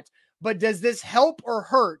upset. But does this help or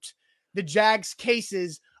hurt the Jags'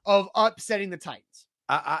 cases of upsetting the Titans?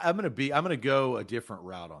 I'm going to go a different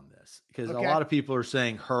route on this because a lot of people are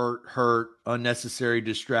saying hurt, unnecessary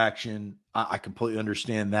distraction. I completely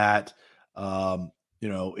understand that.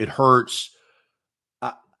 It hurts.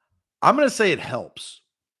 I'm going to say it helps.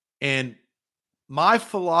 And my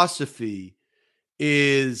philosophy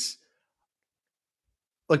is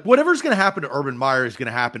like whatever's going to happen to Urban Meyer is going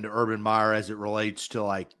to happen to Urban Meyer as it relates to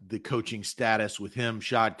like the coaching status with him,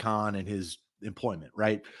 Shad Khan, and his employment,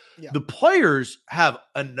 right? Yeah. The players have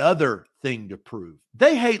another thing to prove.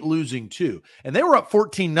 They hate losing too. And they were up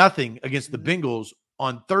 14-0 against the Bengals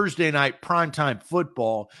on Thursday night primetime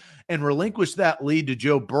football and relinquished that lead to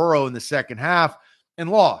Joe Burrow in the second half and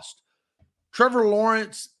lost. Trevor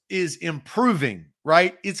Lawrence is improving,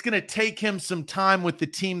 right? It's going to take him some time with the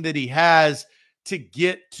team that he has to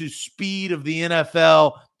get to speed of the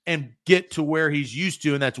NFL and get to where he's used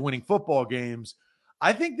to, and that's winning football games.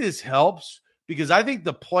 I think this helps because I think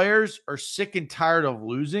the players are sick and tired of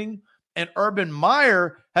losing, and Urban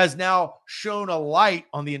Meyer has now shown a light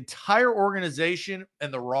on the entire organization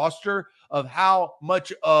and the roster of how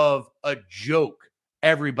much of a joke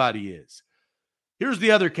everybody is. Here's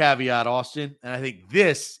the other caveat, Austin, and I think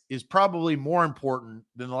this is probably more important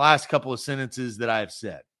than the last couple of sentences that I have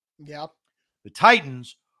said. Yeah. The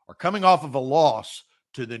Titans are coming off of a loss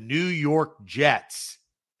to the New York Jets.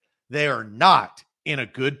 They are not in a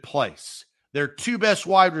good place. Their two best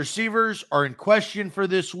wide receivers are in question for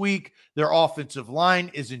this week. Their offensive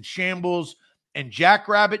line is in shambles, and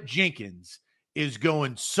Jackrabbit Jenkins is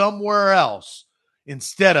going somewhere else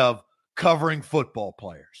instead of covering football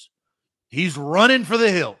players. He's running for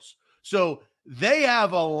the hills. So they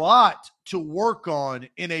have a lot to work on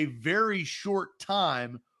in a very short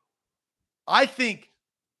time. I think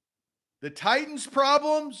the Titans'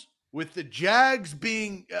 problems with the Jags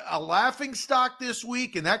being a laughingstock this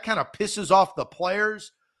week, and that kind of pisses off the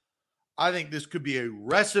players, I think this could be a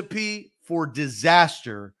recipe for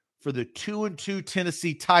disaster for the 2-2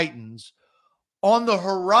 Tennessee Titans. On the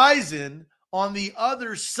horizon, on the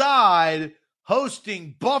other side,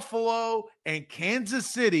 hosting Buffalo and Kansas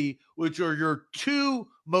City, which are your two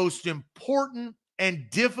most important and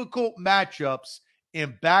difficult matchups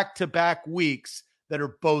in back-to-back weeks that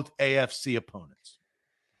are both AFC opponents.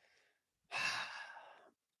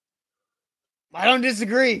 I don't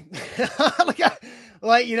disagree. I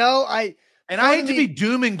hate to be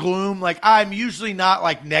doom and gloom. Like, I'm usually not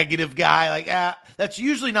like negative guy. Like, that's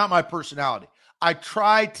usually not my personality. I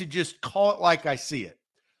try to just call it like I see it.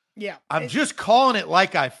 Yeah. I'm just calling it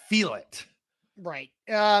like I feel it. Right.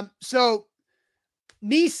 So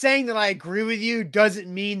me saying that I agree with you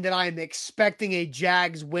doesn't mean that I'm expecting a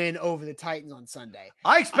Jags win over the Titans on Sunday.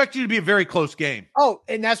 I expect you to be a very close game. Oh,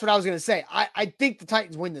 and that's what I was going to say. I think the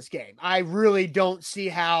Titans win this game. I really don't see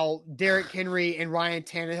how Derrick Henry and Ryan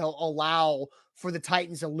Tannehill allow for the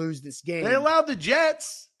Titans to lose this game. They allowed the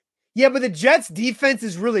Jets. Yeah, but the Jets defense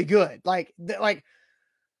is really good.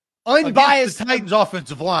 Unbiased. Against the Titans'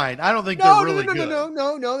 offensive line, I don't think they're really good.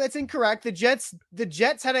 No, that's incorrect. The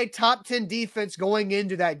Jets had a top 10 defense going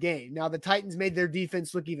into that game. Now the Titans made their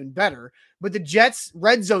defense look even better, but the Jets'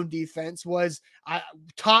 red zone defense was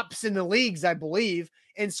tops in the leagues, I believe,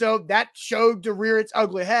 and so that showed to rear its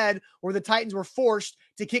ugly head, where the Titans were forced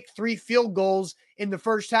to kick 3 field goals in the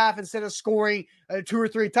first half instead of scoring 2 or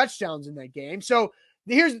 3 touchdowns in that game. So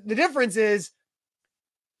here's the difference: is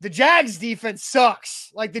the Jags defense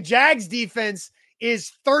sucks. Like, the Jags defense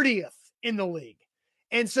is 30th in the league.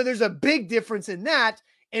 And so there's a big difference in that.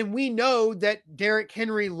 And we know that Derrick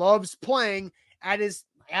Henry loves playing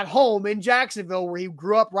at home in Jacksonville, where he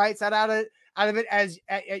grew up right side out of it as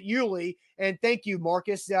at Yulee. And thank you,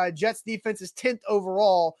 Marcus. Jets defense is 10th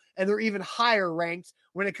overall, and they're even higher ranked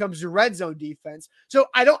when it comes to red zone defense. So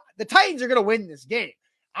the Titans are going to win this game.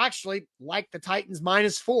 Actually, like the Titans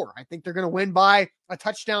 -4. I think they're going to win by a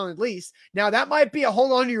touchdown at least. Now, that might be a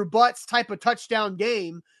hold on to your butts type of touchdown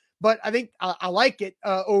game, but I think I like it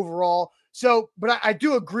overall. So, but I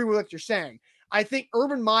do agree with what you're saying. I think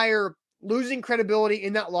Urban Meyer losing credibility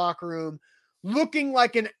in that locker room, looking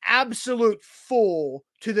like an absolute fool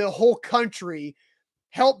to the whole country,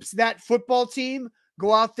 helps that football team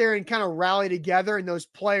go out there and kind of rally together, and those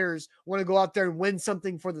players want to go out there and win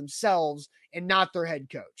something for themselves and not their head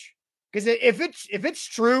coach. Because if it's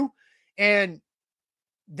true, and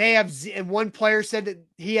and one player said that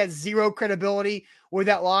he has zero credibility with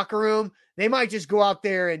that locker room, they might just go out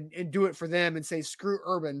there and do it for them and say, screw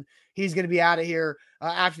Urban. He's going to be out of here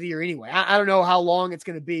after the year anyway. I don't know how long it's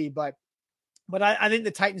going to be, but I think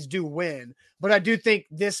the Titans do win. But I do think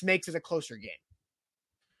this makes it a closer game.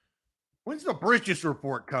 When's the Bridges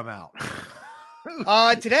report come out?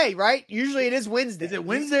 Today, right? Usually it is Wednesday. Is it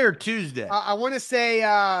Wednesday or Tuesday? I want to say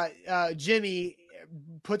Jimmy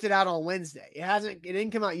puts it out on Wednesday. It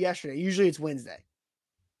didn't come out yesterday. Usually it's Wednesday.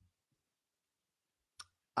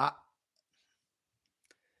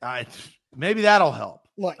 Maybe that'll help.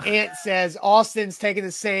 Look, Ant says Austin's talking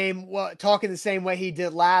the same way he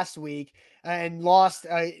did last week and lost.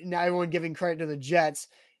 Now everyone giving credit to the Jets.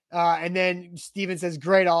 And then Steven says,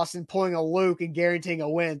 great, Austin, pulling a Luke and guaranteeing a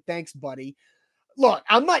win. Thanks, buddy. Look,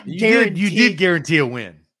 I'm not guaranteed. You did guarantee a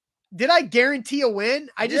win. Did I guarantee a win?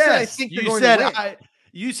 I just said I think they're going to win.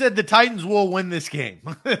 You said the Titans will win this game.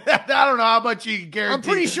 I don't know how much you can guarantee. I'm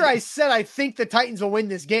pretty sure I said I think the Titans will win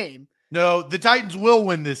this game. No, the Titans will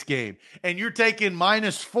win this game. And you're taking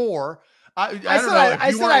 -4. I said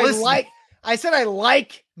I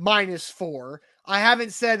like -4. I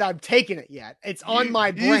haven't said I'm taking it yet. It's on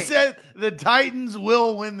my brain. You said the Titans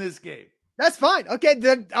will win this game. That's fine. Okay,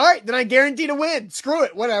 then all right, then I guarantee to win. Screw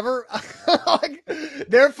it, whatever.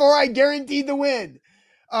 Therefore, I guaranteed the win.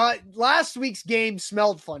 Last week's game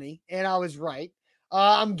smelled funny, and I was right.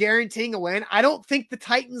 I'm guaranteeing a win. I don't think the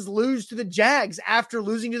Titans lose to the Jags after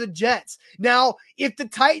losing to the Jets. Now, if the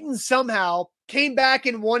Titans somehow came back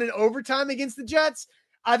and won in overtime against the Jets,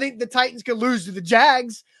 I think the Titans could lose to the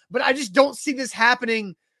Jags, but I just don't see this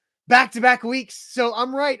happening back-to-back weeks. So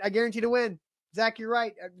I'm right. I guarantee to win. Zach, you're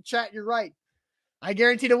right. Chat, you're right. I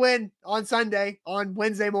guarantee to win on Sunday, on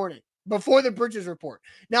Wednesday morning, before the Bridges report.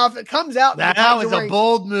 Now, if it comes out, that was a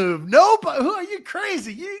bold move. No, but who are you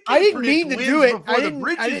crazy? I didn't mean to do it before the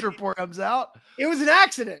Bridges report comes out. It was an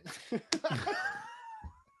accident.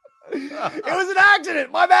 It was an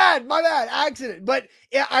accident. My bad. Accident. But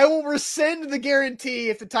yeah, I will rescind the guarantee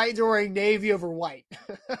if the Titans are wearing navy over white.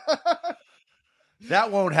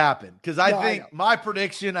 That won't happen because I think my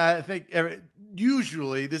prediction,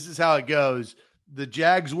 usually this is how it goes. The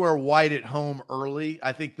Jags wear white at home early.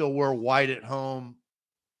 I think they'll wear white at home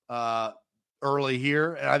early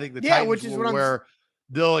here. And I think the Titans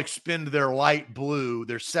they'll expend their light blue,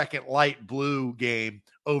 their second light blue game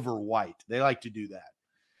over white. They like to do that.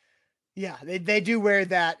 Yeah, they do wear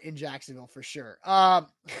that in Jacksonville for sure.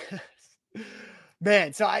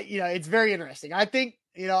 Man, so it's very interesting. I think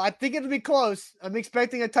it'll be close. I'm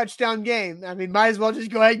expecting a touchdown game. I mean, might as well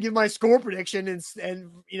just go ahead and give my score prediction and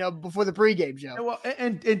before the pregame show. Well,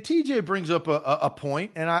 and TJ brings up a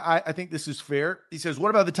point, and I think this is fair. He says, what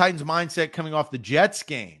about the Titans' mindset coming off the Jets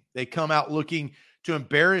game? They come out looking to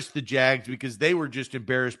embarrass the Jags because they were just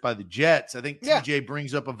embarrassed by the Jets. I think TJ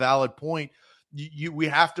brings up a valid point. We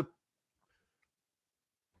have to.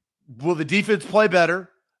 Will the defense play better?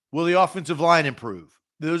 Will the offensive line improve?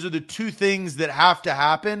 Those are the two things that have to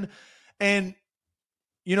happen. And,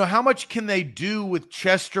 how much can they do with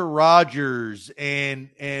Chester Rogers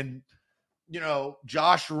and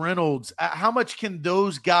Josh Reynolds? How much can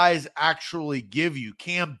those guys actually give you?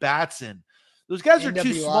 Cam Batson. Those guys are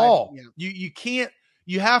too small. Yeah.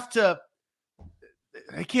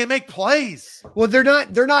 They can't make plays. Well, they're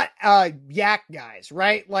not yak guys,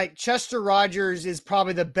 right? Like Chester Rogers is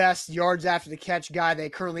probably the best yards after the catch guy they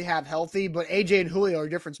currently have healthy, but AJ and Julio are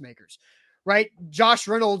difference makers, right? Josh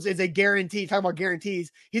Reynolds is a guarantee. Talking about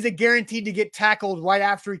guarantees, he's a guaranteed to get tackled right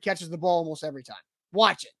after he catches the ball almost every time.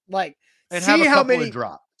 Watch it, and see how many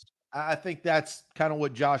drops. I think that's kind of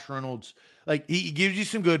what Josh Reynolds he gives you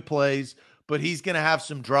some good plays, but he's going to have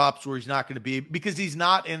some drops where he's not going to be because he's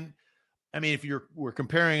not in. I mean, we're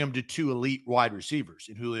comparing him to two elite wide receivers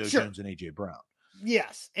in Julio Jones and AJ Brown.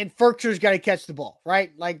 Yes, and Ferkshire's got to catch the ball,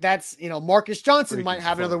 right? Like that's, Marcus Johnson might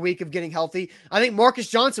have another week of getting healthy. I think Marcus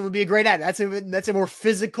Johnson would be a great ad. That's a more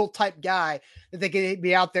physical type guy that they can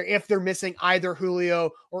be out there if they're missing either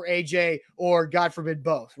Julio or AJ or God forbid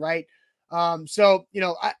both, right?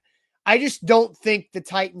 I just don't think the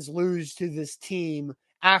Titans lose to this team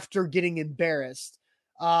after getting embarrassed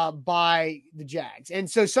by the Jags. And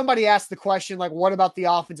so somebody asked the question, like, what about the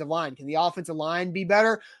offensive line? Can the offensive line be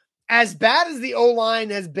better? As bad as the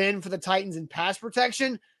O-line has been for the Titans in pass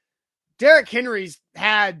protection, Derrick Henry's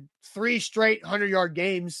had 3 straight 100-yard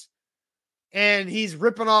games, and he's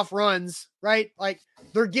ripping off runs, right? Like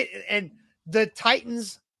and the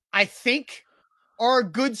Titans, I think, are a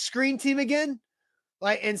good screen team again.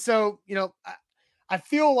 And so, I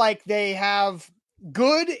feel like they have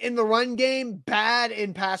good in the run game, bad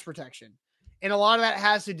in pass protection. And a lot of that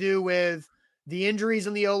has to do with the injuries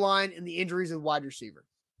in the O-line and the injuries of wide receiver.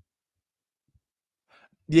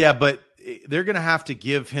 Yeah, but they're going to have to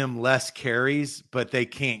give him less carries, but they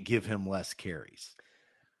can't give him less carries.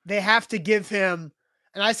 They have to give him,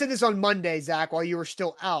 and I said this on Monday, Zach, while you were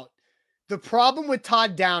still out. The problem with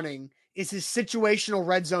Todd Downing is his situational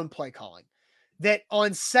red zone play calling. That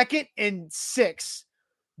on 2nd and 6,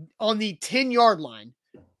 on the 10-yard line,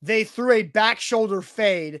 they threw a back shoulder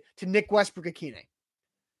fade to Nick Westbrook-Akine.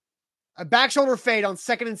 A back shoulder fade on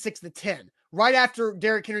 2nd and 6 to 10, right after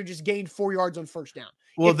Derrick Henry just gained 4 yards on first down.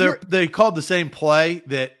 Well, they called the same play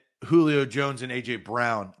that Julio Jones and A.J.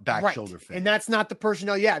 Brown back shoulder fade. And that's not the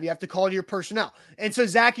personnel you have. You have to call to your personnel. And so,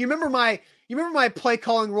 Zach, you remember my play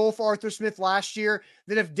calling rule for Arthur Smith last year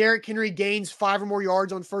that if Derrick Henry gains 5 or more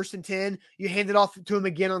yards on 1st and 10, you hand it off to him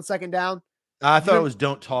again on 2nd down? I thought it was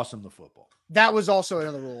don't toss him the football. That was also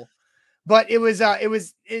another rule. But it was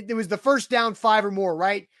the first down 5 or more,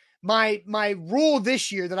 right? My rule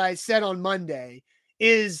this year that I said on Monday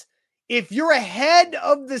is if you're ahead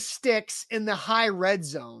of the sticks in the high red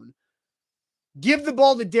zone, give the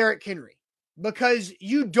ball to Derrick Henry, because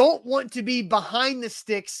you don't want to be behind the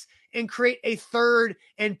sticks and create a 3rd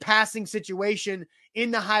and passing situation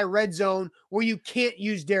in the high red zone where you can't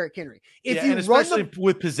use Derrick Henry. And especially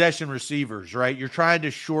with possession receivers, right? You're trying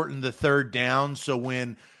to shorten the 3rd down. So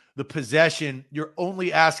when the possession, you're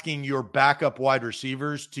only asking your backup wide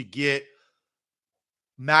receivers to get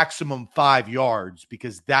maximum 5 yards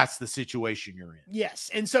because that's the situation you're in.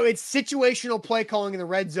 Yes. And so it's situational play calling in the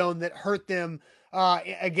red zone that hurt them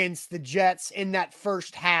against the Jets in that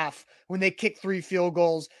first half when they kicked 3 field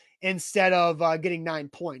goals instead of getting 9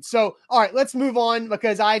 points. So, all right, let's move on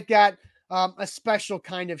because I've got a special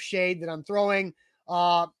kind of shade that I'm throwing.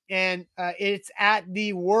 And it's at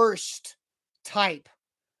the worst type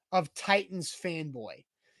of Titans fanboy.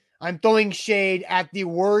 I'm throwing shade at the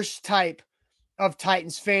worst type of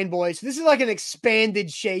Titans fanboys. So this is like an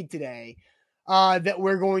expanded shade today that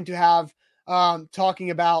we're going to have talking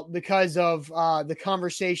about because of the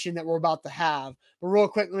conversation that we're about to have. But real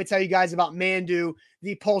quick, let me tell you guys about Mandu,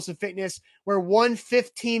 the Pulse of Fitness, where 1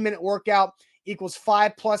 15-minute workout equals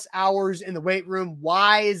 5+ hours in the weight room.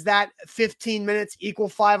 Why is that 15 minutes equal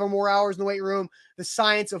 5 or more hours in the weight room? The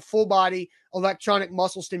science of full body electronic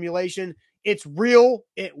muscle stimulation. It's real.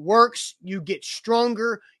 It works. You get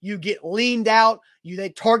stronger. You get leaned out. They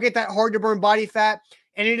target that hard to burn body fat.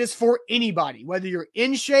 And it is for anybody, whether you're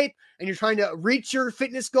in shape and you're trying to reach your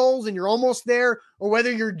fitness goals and you're almost there, or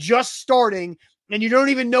whether you're just starting and you don't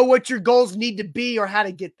even know what your goals need to be or how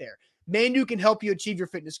to get there. Mandu can help you achieve your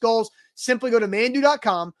fitness goals. Simply go to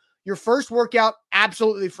mandu.com. Your first workout,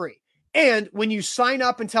 absolutely free. And when you sign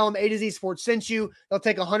up and tell them A to Z Sports sent you, they'll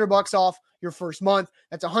take $100 off your first month.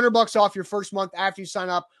 That's $100 off your first month after you sign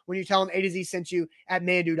up when you tell them A to Z sent you at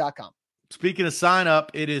mandu.com. Speaking of sign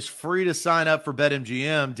up, it is free to sign up for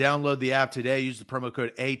BetMGM. Download the app today. Use the promo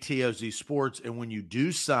code ATOZ Sports. And when you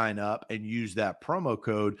do sign up and use that promo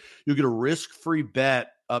code, you'll get a risk-free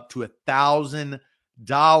bet up to $1,000.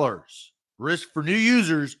 Risk for new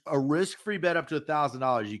users, a risk-free bet up to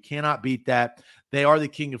 $1,000. You cannot beat that. They are the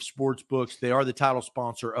king of sports books. They are the title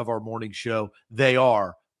sponsor of our morning show. They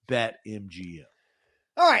are BetMGM.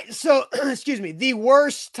 All right, so, excuse me, the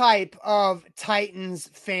worst type of Titans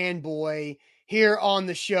fanboy here on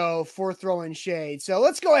the show for throwing shade. So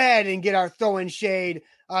let's go ahead and get our throwing shade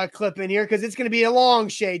clip in here because it's going to be a long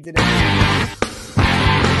shade today.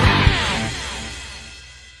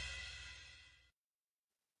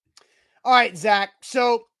 All right, Zach,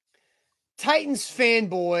 so Titans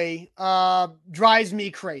fanboy drives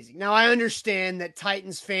me crazy. Now, I understand that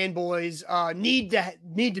Titans fanboys need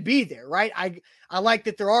to be there, right? I like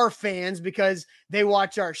that there are fans because they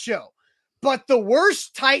watch our show. But the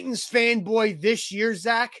worst Titans fanboy this year,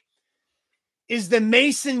 Zach, is the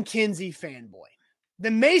Mason Kinsey fanboy.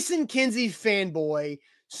 the Mason Kinsey fanboy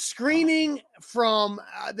screaming from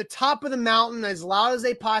the top of the mountain as loud as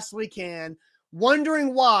they possibly can,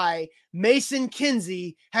 wondering why Mason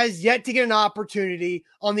Kinsey has yet to get an opportunity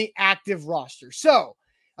on the active roster. So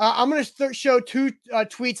I'm going to show two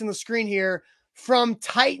tweets on the screen here from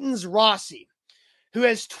Titans Rossi, who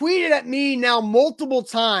has tweeted at me now multiple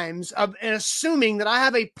times and assuming that I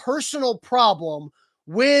have a personal problem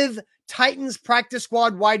with Titans practice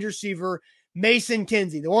squad wide receiver Mason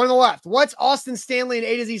Kinsey, the one on the left. What's Austin Stanley and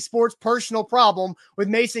A to Z Sports' personal problem with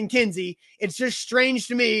Mason Kinsey? It's just strange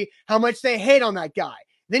to me how much they hate on that guy.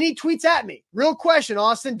 Then he tweets at me. Real question,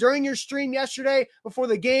 Austin. During your stream yesterday before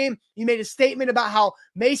the game, you made a statement about how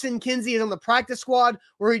Mason Kinsey is on the practice squad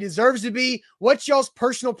where he deserves to be. What's y'all's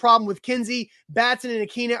personal problem with Kinsey? Batson and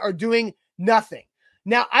Akina are doing nothing.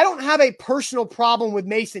 Now, I don't have a personal problem with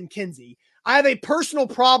Mason Kinsey. I have a personal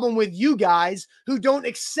problem with you guys who don't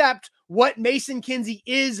accept what Mason Kinsey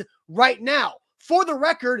is right now. For the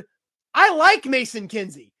record, I like Mason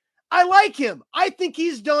Kinsey. I like him. I think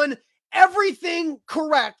he's done everything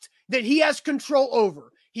correct that he has control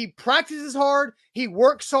over. He practices hard, he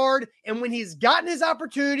works hard, and when he's gotten his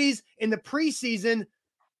opportunities in the preseason,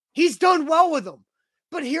 he's done well with them.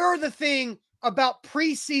 But here are the thing about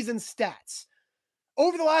preseason stats.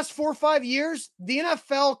 Over the last 4 or 5 years, the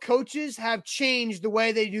NFL coaches have changed the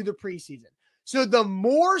way they do the preseason. So the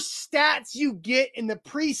more stats you get in the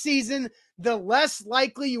preseason, the less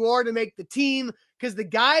likely you are to make the team, because the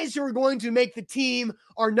guys who are going to make the team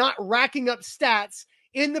are not racking up stats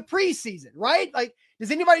in the preseason, right? Like,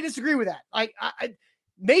 does anybody disagree with that? Like,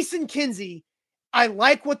 Mason Kinsey, I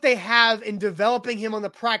like what they have in developing him on the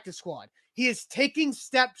practice squad. He is taking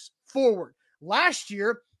steps forward. Last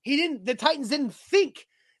year, the Titans didn't think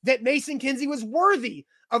that Mason Kinsey was worthy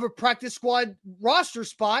of a practice squad roster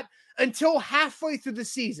spot until halfway through the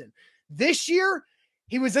season. This year,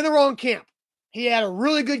 he was in the wrong camp. He had a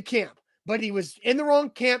really good camp, but he was in the wrong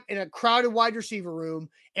camp in a crowded wide receiver room,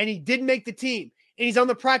 and he didn't make the team. And he's on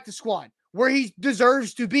the practice squad where he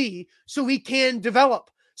deserves to be so he can develop.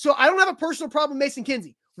 So I don't have a personal problem with Mason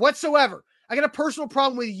Kinsey whatsoever. I got a personal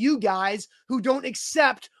problem with you guys who don't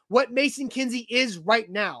accept what Mason Kinsey is right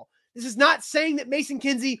now. This is not saying that Mason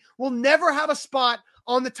Kinsey will never have a spot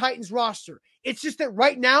on the Titans roster. It's just that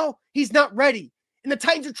right now he's not ready. And the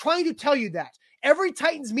Titans are trying to tell you that. Every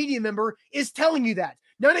Titans media member is telling you that.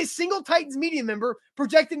 Not a single Titans media member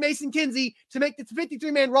projected Mason Kinsey to make the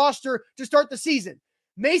 53-man roster to start the season.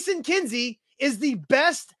 Mason Kinsey is the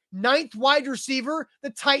best ninth wide receiver the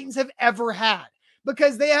Titans have ever had,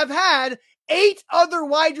 because they have had 8 other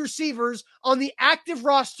wide receivers on the active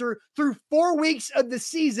roster through 4 weeks of the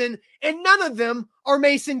season, and none of them are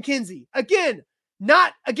Mason Kinsey. Again,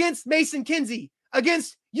 not against Mason Kinsey,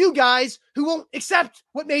 against you guys who won't accept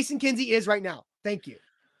what Mason Kinsey is right now. Thank you.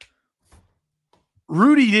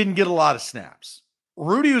 Rudy didn't get a lot of snaps.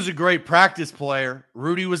 Rudy was a great practice player.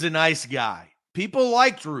 Rudy was a nice guy. People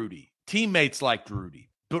liked Rudy. Teammates liked Rudy.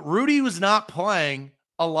 But Rudy was not playing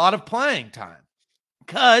a lot of playing time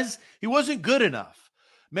because he wasn't good enough.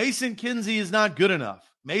 Mason Kinsey is not good enough.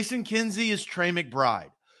 Mason Kinsey is Trey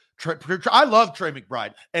McBride. I love Trey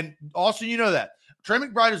McBride. And also, you know that. Trey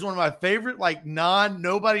McBride is one of my favorite,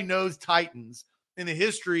 nobody knows Titans in the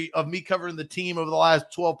history of me covering the team over the last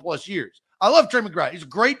 12 plus years. I love Trey McBride. He's a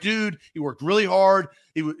great dude. He worked really hard.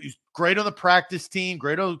 He's great on the practice team,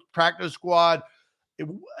 great on the practice squad.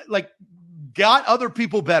 Got other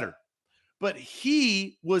people better. But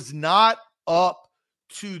he was not up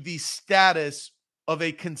to the status of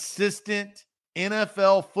a consistent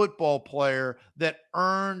NFL football player that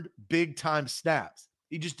earned big-time snaps.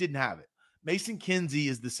 He just didn't have it. Mason Kinsey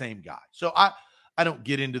is the same guy. So I don't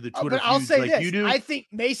get into the Twitter but I'll say like this. you do. I think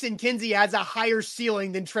Mason Kinsey has a higher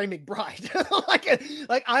ceiling than Trey McBride.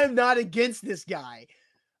 I'm not against this guy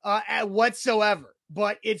whatsoever,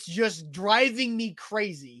 but it's just driving me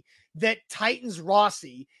crazy that Titans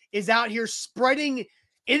Rossi is out here spreading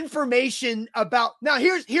information about. Now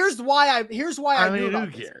here's why I knew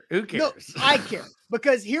about this. Who cares? No, I care,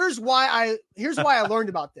 because here's why I learned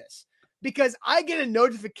about this, because I get a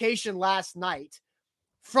notification last night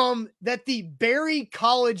from that the Berry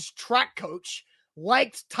College track coach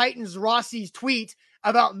liked Titans Rossi's tweet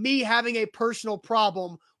about me having a personal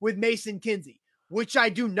problem with Mason Kinsey, which I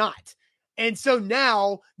do not. And so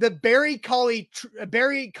now the Berry College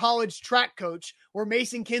track coach, where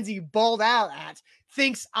Mason Kinsey balled out at,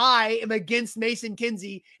 thinks I am against Mason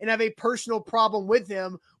Kinsey and have a personal problem with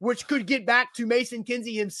him, which could get back to Mason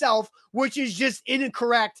Kinsey himself, which is just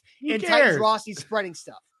incorrect. And Titans Rossi spreading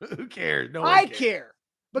stuff. Who cares? No, I care.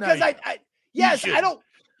 Because I don't.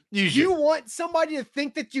 You want somebody to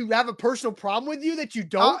think that you have a personal problem with you that you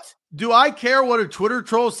don't? Do I care what a Twitter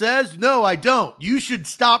troll says? No, I don't. You should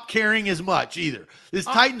stop caring as much either. This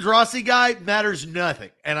Titans Rossi guy matters nothing.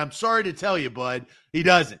 And I'm sorry to tell you, bud, he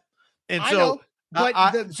doesn't. And I so, know, but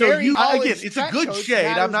again, it's a good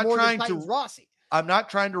shade. I'm not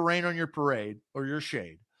trying to rain on your parade or your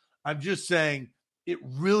shade. I'm just saying it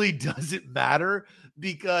really doesn't matter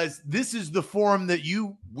because this is the forum that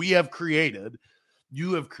we have created.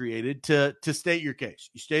 You have created to state your case.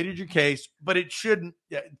 You stated your case, but it shouldn't.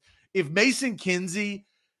 If Mason Kinsey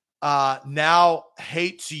now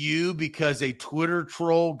hates you because a Twitter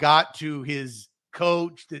troll got to his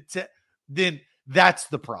coach, then that's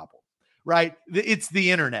the problem, right? It's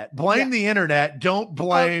the internet. Blame the internet. Don't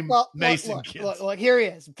blame Mason Kinsey. Look, here he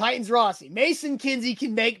is. Titans Rossi. Mason Kinsey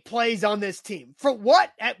can make plays on this team. For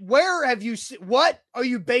what? What are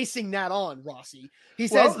you basing that on, Rossi? He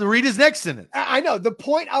says, read his next sentence. I know. The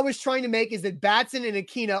point I was trying to make is that Batson and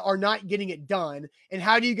Akina are not getting it done. And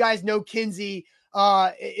how do you guys know Kinsey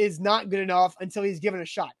is not good enough until he's given a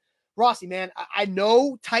shot? Rossi, man, I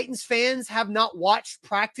know Titans fans have not watched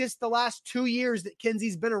practice the last 2 years that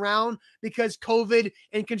Kinsey's been around because COVID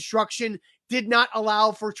and construction did not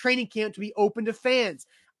allow for training camp to be open to fans.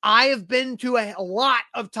 I have been to a lot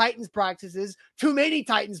of Titans practices, too many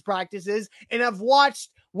Titans practices, and I've watched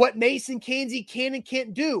what Mason Kinsey can and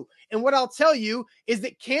can't do. And what I'll tell you is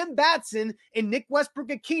that Cam Batson and Nick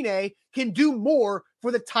Westbrook-Akine can do more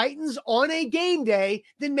for the Titans on a game day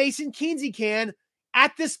than Mason Kinsey can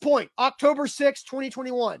at this point, October 6,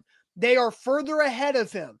 2021. They are further ahead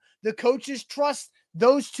of him. The coaches trust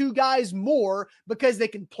those two guys more because they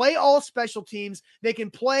can play all special teams. They can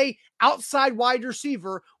play outside wide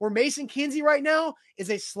receiver, where Mason Kinsey right now is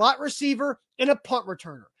a slot receiver and a punt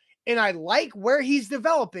returner. And I like where he's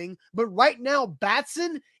developing, but right now,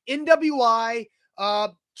 Batson, NWI,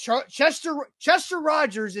 Chester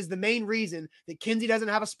Rogers is the main reason that Kinsey doesn't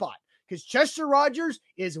have a spot. Because Chester Rogers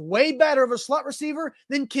is way better of a slot receiver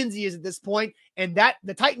than Kinsey is at this point, and that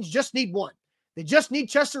the Titans just need one. They just need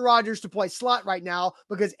Chester Rogers to play slot right now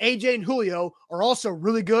because AJ and Julio are also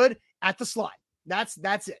really good at the slot. That's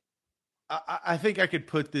it. I think I could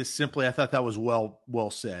put this simply. I thought that was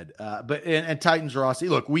well said. But Titans Rossi,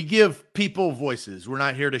 look, we give people voices. We're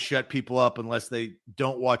not here to shut people up unless they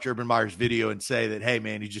don't watch Urban Meyer's video and say that, hey,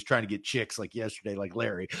 man, he's just trying to get chicks like yesterday, like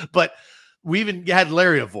Larry. But we even had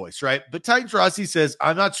Larry a voice, right? But Titans Rossi says,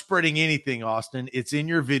 I'm not spreading anything, Austin. It's in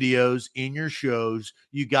your videos, in your shows.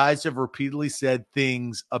 You guys have repeatedly said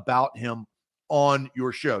things about him on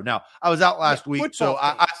your show. Now, I was out last week, so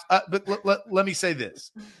but let me say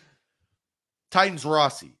this. Titans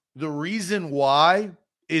Rossi, the reason why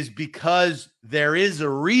is because there is a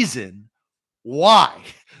reason why.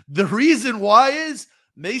 The reason why is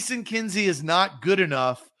Mason Kinsey is not good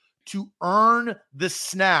enough to earn the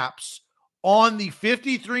snaps on the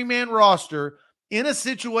 53-man roster in a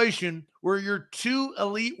situation where your two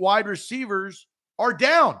elite wide receivers are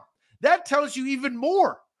down. That tells you even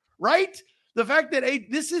more, right? The fact that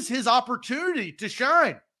this is his opportunity to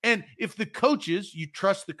shine. And if the coaches, you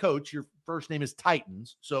trust the coach, your first name is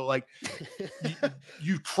Titans. So like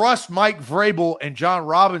you trust Mike Vrabel and John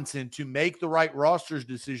Robinson to make the right rosters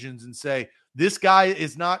decisions and say, this guy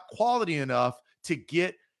is not quality enough to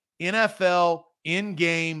get NFL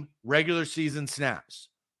in-game regular season snaps.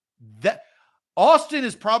 That Austin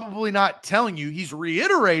is probably not telling you. He's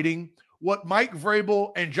reiterating what Mike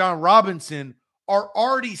Vrabel and John Robinson are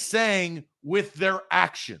already saying with their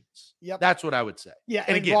actions. Yep. That's what I would say. Yeah.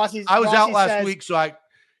 And again, I was out last week, so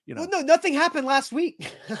well, no, nothing happened last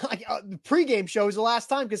week. The pregame show was the last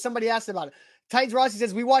time because somebody asked about it. Titans Rossi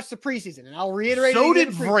says, we watched the preseason, and I'll reiterate. So did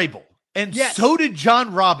Vrabel, and so did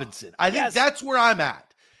John Robinson. I think that's where I'm at.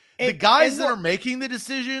 The guys that are making the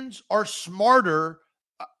decisions are smarter,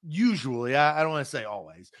 usually. I don't want to say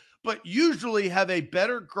always, but usually have a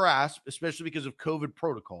better grasp, especially because of COVID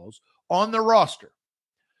protocols, on the roster.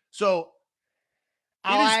 So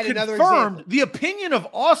it is confirmed. The opinion of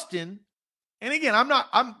Austin, and again,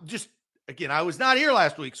 I was not here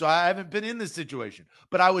last week, so I haven't been in this situation.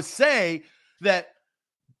 But I would say that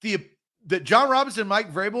that John Robinson and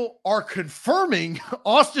Mike Vrabel are confirming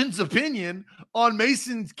Austin's opinion on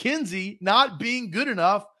Mason Kinsey not being good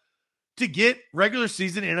enough to get regular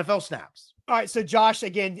season NFL snaps. All right, so Josh,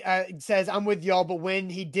 again, says, I'm with y'all, but when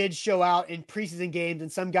he did show out in preseason games,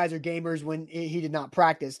 and some guys are gamers when he did not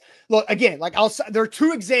practice. Look, again, there are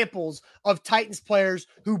two examples of Titans players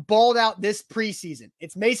who balled out this preseason.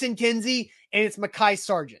 It's Mason Kinsey and it's Mekhi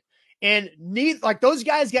Sargent. And those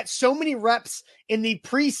guys get so many reps in the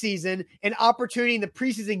preseason and opportunity in the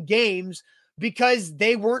preseason games because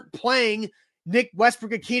they weren't playing Nick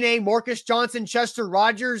Westbrook-Akine, Marcus Johnson, Chester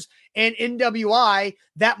Rogers, and NWI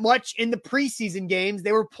that much in the preseason games.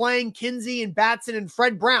 They were playing Kinsey and Batson and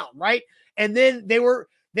Fred Brown, right? And then they were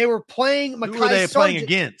playing Mekhi Sargent. Who were they playing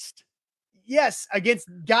against? Yes, against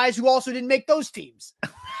guys who also didn't make those teams.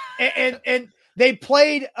 and they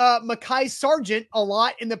played Mekhi Sargent a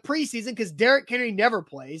lot in the preseason because Derrick Henry never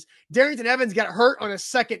plays. Darrington Evans got hurt on a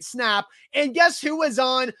second snap. And guess who was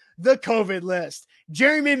on the COVID list?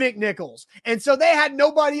 Jeremy McNichols. And so they had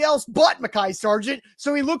nobody else but Mekhi Sargent.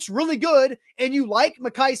 So he looks really good. And you like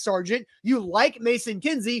Mekhi Sargent. You like Mason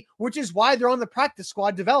Kinsey, which is why they're on the practice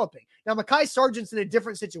squad developing. Now, Mekhi Sargent's in a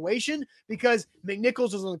different situation because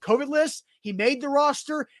McNichols was on the COVID list. He made the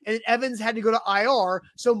roster, and Evans had to go to IR.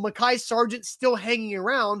 So Mekhi Sargent's still hanging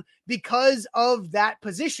around because of that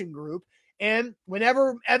position group. And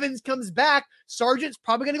whenever Evans comes back, Sargent's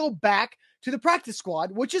probably going to go back to the practice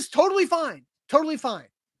squad, which is totally fine. Totally fine.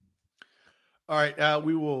 All right.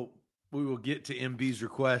 We will get to MB's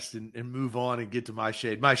request and move on and get to my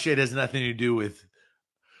shade. My shade has nothing to do with.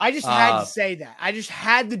 I just had to say that. I just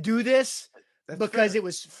had to do this because fair. it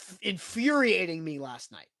was infuriating me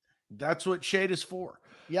last night. That's what shade is for.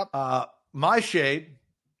 Yep. My shade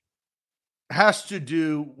has to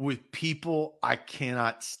do with people I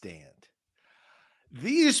cannot stand.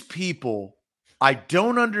 These people I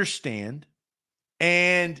don't understand,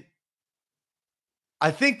 and I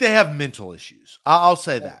think they have mental issues. I'll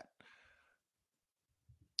say that.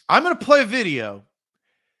 I'm going to play a video.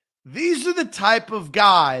 These are the type of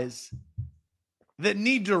guys that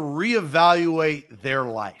need to reevaluate their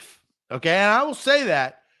life. Okay. And I will say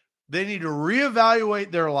that they need to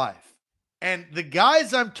reevaluate their life. And the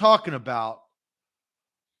guys I'm talking about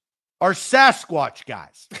are Sasquatch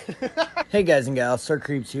guys. Hey guys and gals, Sir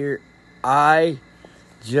Creeps here. I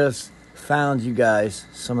just found you guys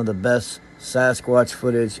some of the best Sasquatch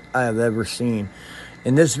footage I have ever seen.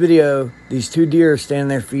 In this video, these two deer are standing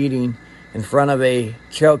there feeding in front of a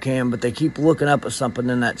trail cam, but they keep looking up at something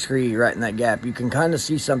in that tree right in that gap. You can kind of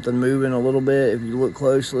see something moving a little bit if you look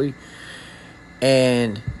closely.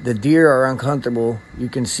 And the deer are uncomfortable. You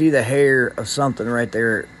can see the hair of something right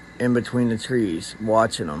there in between the trees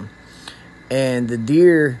watching them. And the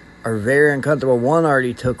deer are very uncomfortable. One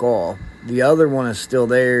already took off. The other one is still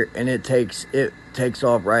there, and it takes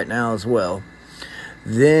off right now as well.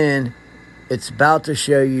 Then it's about to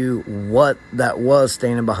show you what that was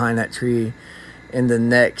standing behind that tree in the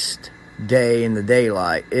next day in the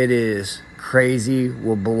daylight. It is crazy,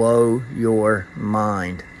 will blow your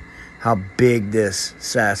mind how big this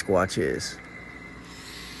Sasquatch is.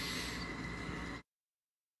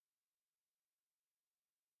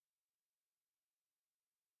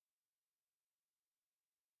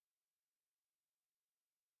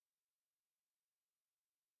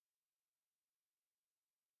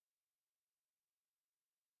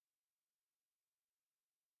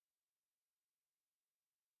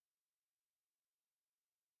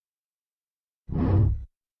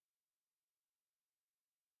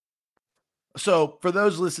 So for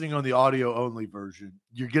those listening on the audio only version,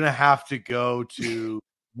 you're going to have to go to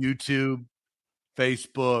YouTube,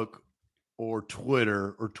 Facebook, or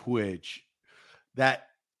Twitter or Twitch. That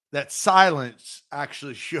silence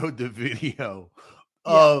actually showed the video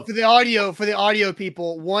of for the audio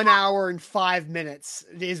people, 1 hour and 5 minutes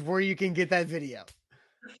is where you can get that video.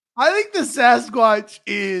 I think the Sasquatch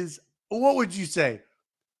is, what would you say,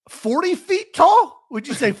 40 feet tall? Would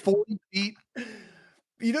you say 40 feet?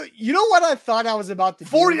 You know what I thought I was about to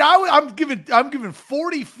 40. do? I'm giving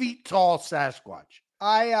 40 feet tall Sasquatch.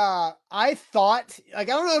 I thought, like,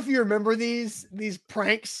 I don't know if you remember these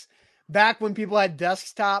pranks back when people had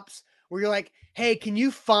desktops where you're like, hey, can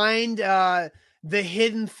you find the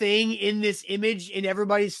hidden thing in this image? And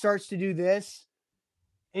everybody starts to do this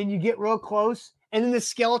and you get real close. And then the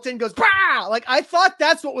skeleton goes, bah! Like, I thought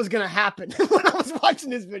that's what was going to happen when I was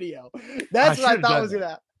watching this video. That's what I thought was going to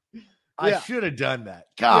happen. I should have done that.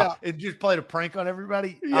 God, and just played a prank on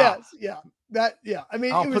everybody. Yes, yeah. I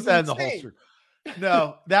mean, I'll put that in the holster.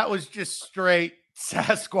 No, that was just straight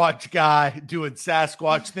Sasquatch guy doing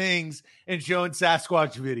Sasquatch things and showing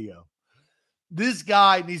Sasquatch video. This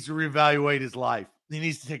guy needs to reevaluate his life. He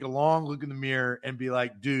needs to take a long look in the mirror and be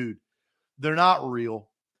like, dude, they're not real.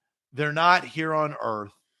 They're not here on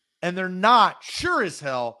Earth. And they're not, sure as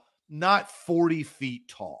hell, not 40 feet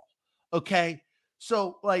tall. Okay?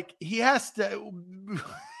 So, like, he has to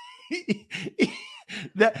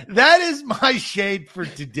that is my shade for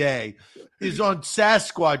today, is on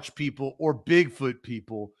Sasquatch people or Bigfoot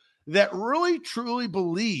people that really truly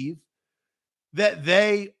believe that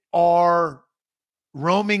they are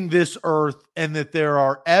roaming this earth and that there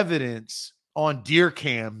are evidence on deer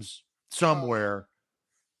cams somewhere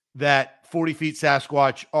that 40 feet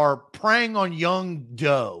Sasquatch are preying on young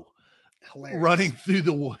doe. Hilarious. Running through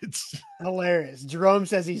the woods. Hilarious. Jerome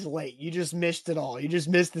says he's late. You just missed it all. You just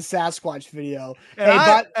missed the Sasquatch video. And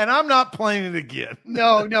I'm not playing it again.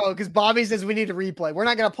 No, because Bobby says we need to replay. We're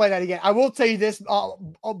not going to play that again. I will tell you this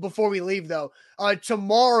before we leave, though.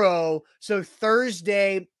 Tomorrow, so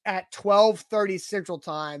Thursday at 12:30 Central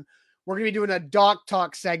Time, we're going to be doing a Doc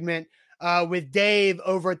Talk segment with Dave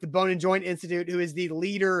over at the Bone and Joint Institute, who is the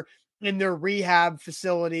leader in their rehab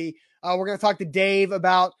facility. We're going to talk to Dave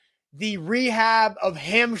about the rehab of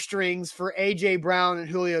hamstrings for A.J. Brown and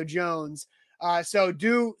Julio Jones. So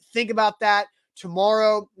do think about that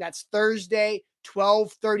tomorrow. That's Thursday,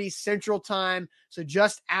 12:30 Central Time. So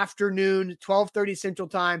just afternoon, 12:30 Central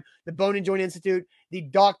Time, the Bone and Joint Institute, the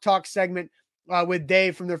Doc Talk segment with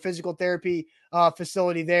Dave from their physical therapy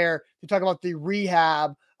facility there to talk about the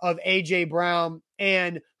rehab of A.J. Brown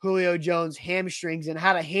and Julio Jones hamstrings and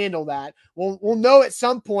how to handle that. We'll know at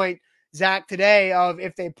some point, Zach, today of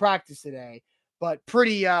if they practice today, but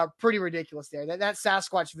pretty ridiculous there. That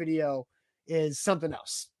Sasquatch video is something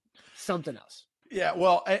else. Yeah.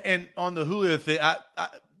 Well, and on the Julio thing,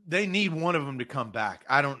 they need one of them to come back.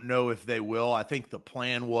 I don't know if they will. I think the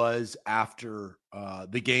plan was after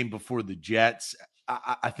the game before the Jets.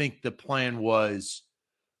 I think the plan was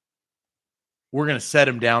we're going to set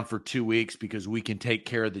him down for 2 weeks because we can take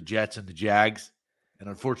care of the Jets and the Jags. And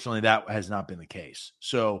unfortunately, that has not been the case.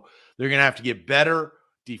 So they're going to have to get better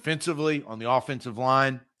defensively on the offensive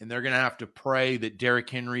line, and they're going to have to pray that Derrick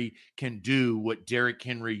Henry can do what Derrick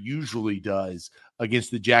Henry usually does against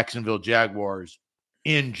the Jacksonville Jaguars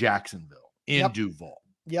in Jacksonville, in Duval.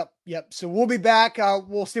 Yep. So we'll be back.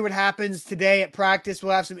 We'll see what happens today at practice.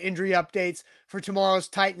 We'll have some injury updates for tomorrow's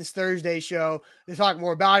Titans Thursday show to talk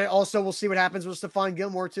more about it. Also, we'll see what happens with Stephon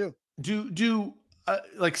Gilmore, too.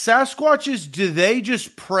 Like Sasquatches, do they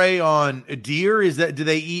just prey on a deer? Do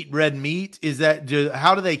they eat red meat?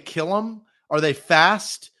 How do they kill them? Are they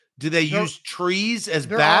fast? Do they use trees as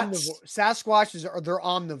bats? Sasquatches they're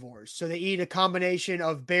omnivores. So they eat a combination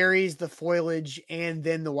of berries, the foliage, and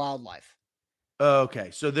then the wildlife.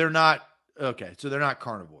 Okay. So they're not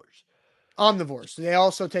carnivores. Omnivores. So they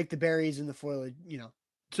also take the berries and the foliage,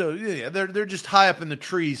 So yeah, they're just high up in the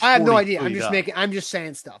trees. I have no idea. I'm just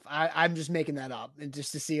saying stuff. I'm just making that up and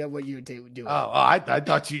just to see what you would do. I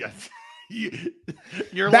thought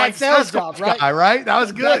you're Bad like sales job, right? Guy, right? That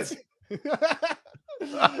was good.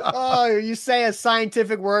 You say a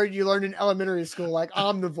scientific word you learned in elementary school, like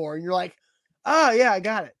omnivore, and you're like, oh yeah, I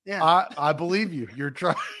got it. Yeah, I believe you. You're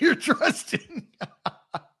trusting.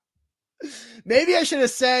 Maybe I should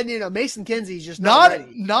have said, Mason Kinsey's just not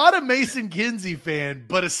a Mason Kinsey fan,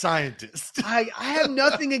 but a scientist. I have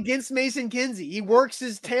nothing against Mason Kinsey. He works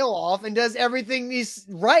his tail off and does everything he's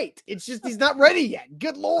right. It's just he's not ready yet.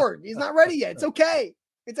 Good Lord, he's not ready yet. It's okay.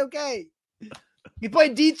 He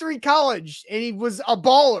played D3 college and he was a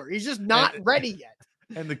baller. He's just not ready yet.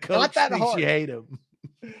 And the coach thinks you hate him.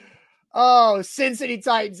 Oh, Sin City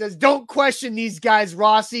Titan says, don't question these guys,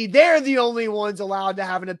 Rossi. They're the only ones allowed to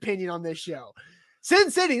have an opinion on this show.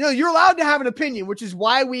 Sin City, no, you're allowed to have an opinion, which is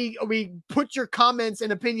why we put your comments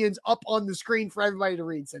and opinions up on the screen for everybody to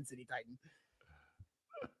read, Sin City Titan.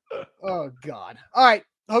 Oh, God. All right.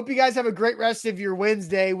 Hope you guys have a great rest of your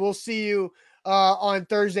Wednesday. We'll see you on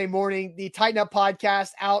Thursday morning. The Tighten Up podcast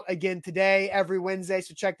out again today, every Wednesday.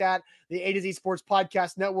 So check that. The A to Z Sports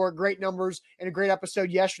Podcast Network. Great numbers and a great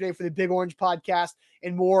episode yesterday for the Big Orange podcast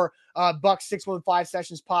and more Bucks 615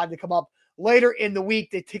 Sessions pod to come up later in the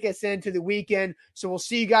week to take us into the weekend. So we'll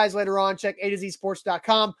see you guys later on. Check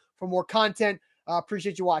A2Zsports.com for more content.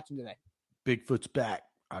 Appreciate you watching today. Bigfoot's back.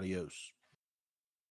 Adios.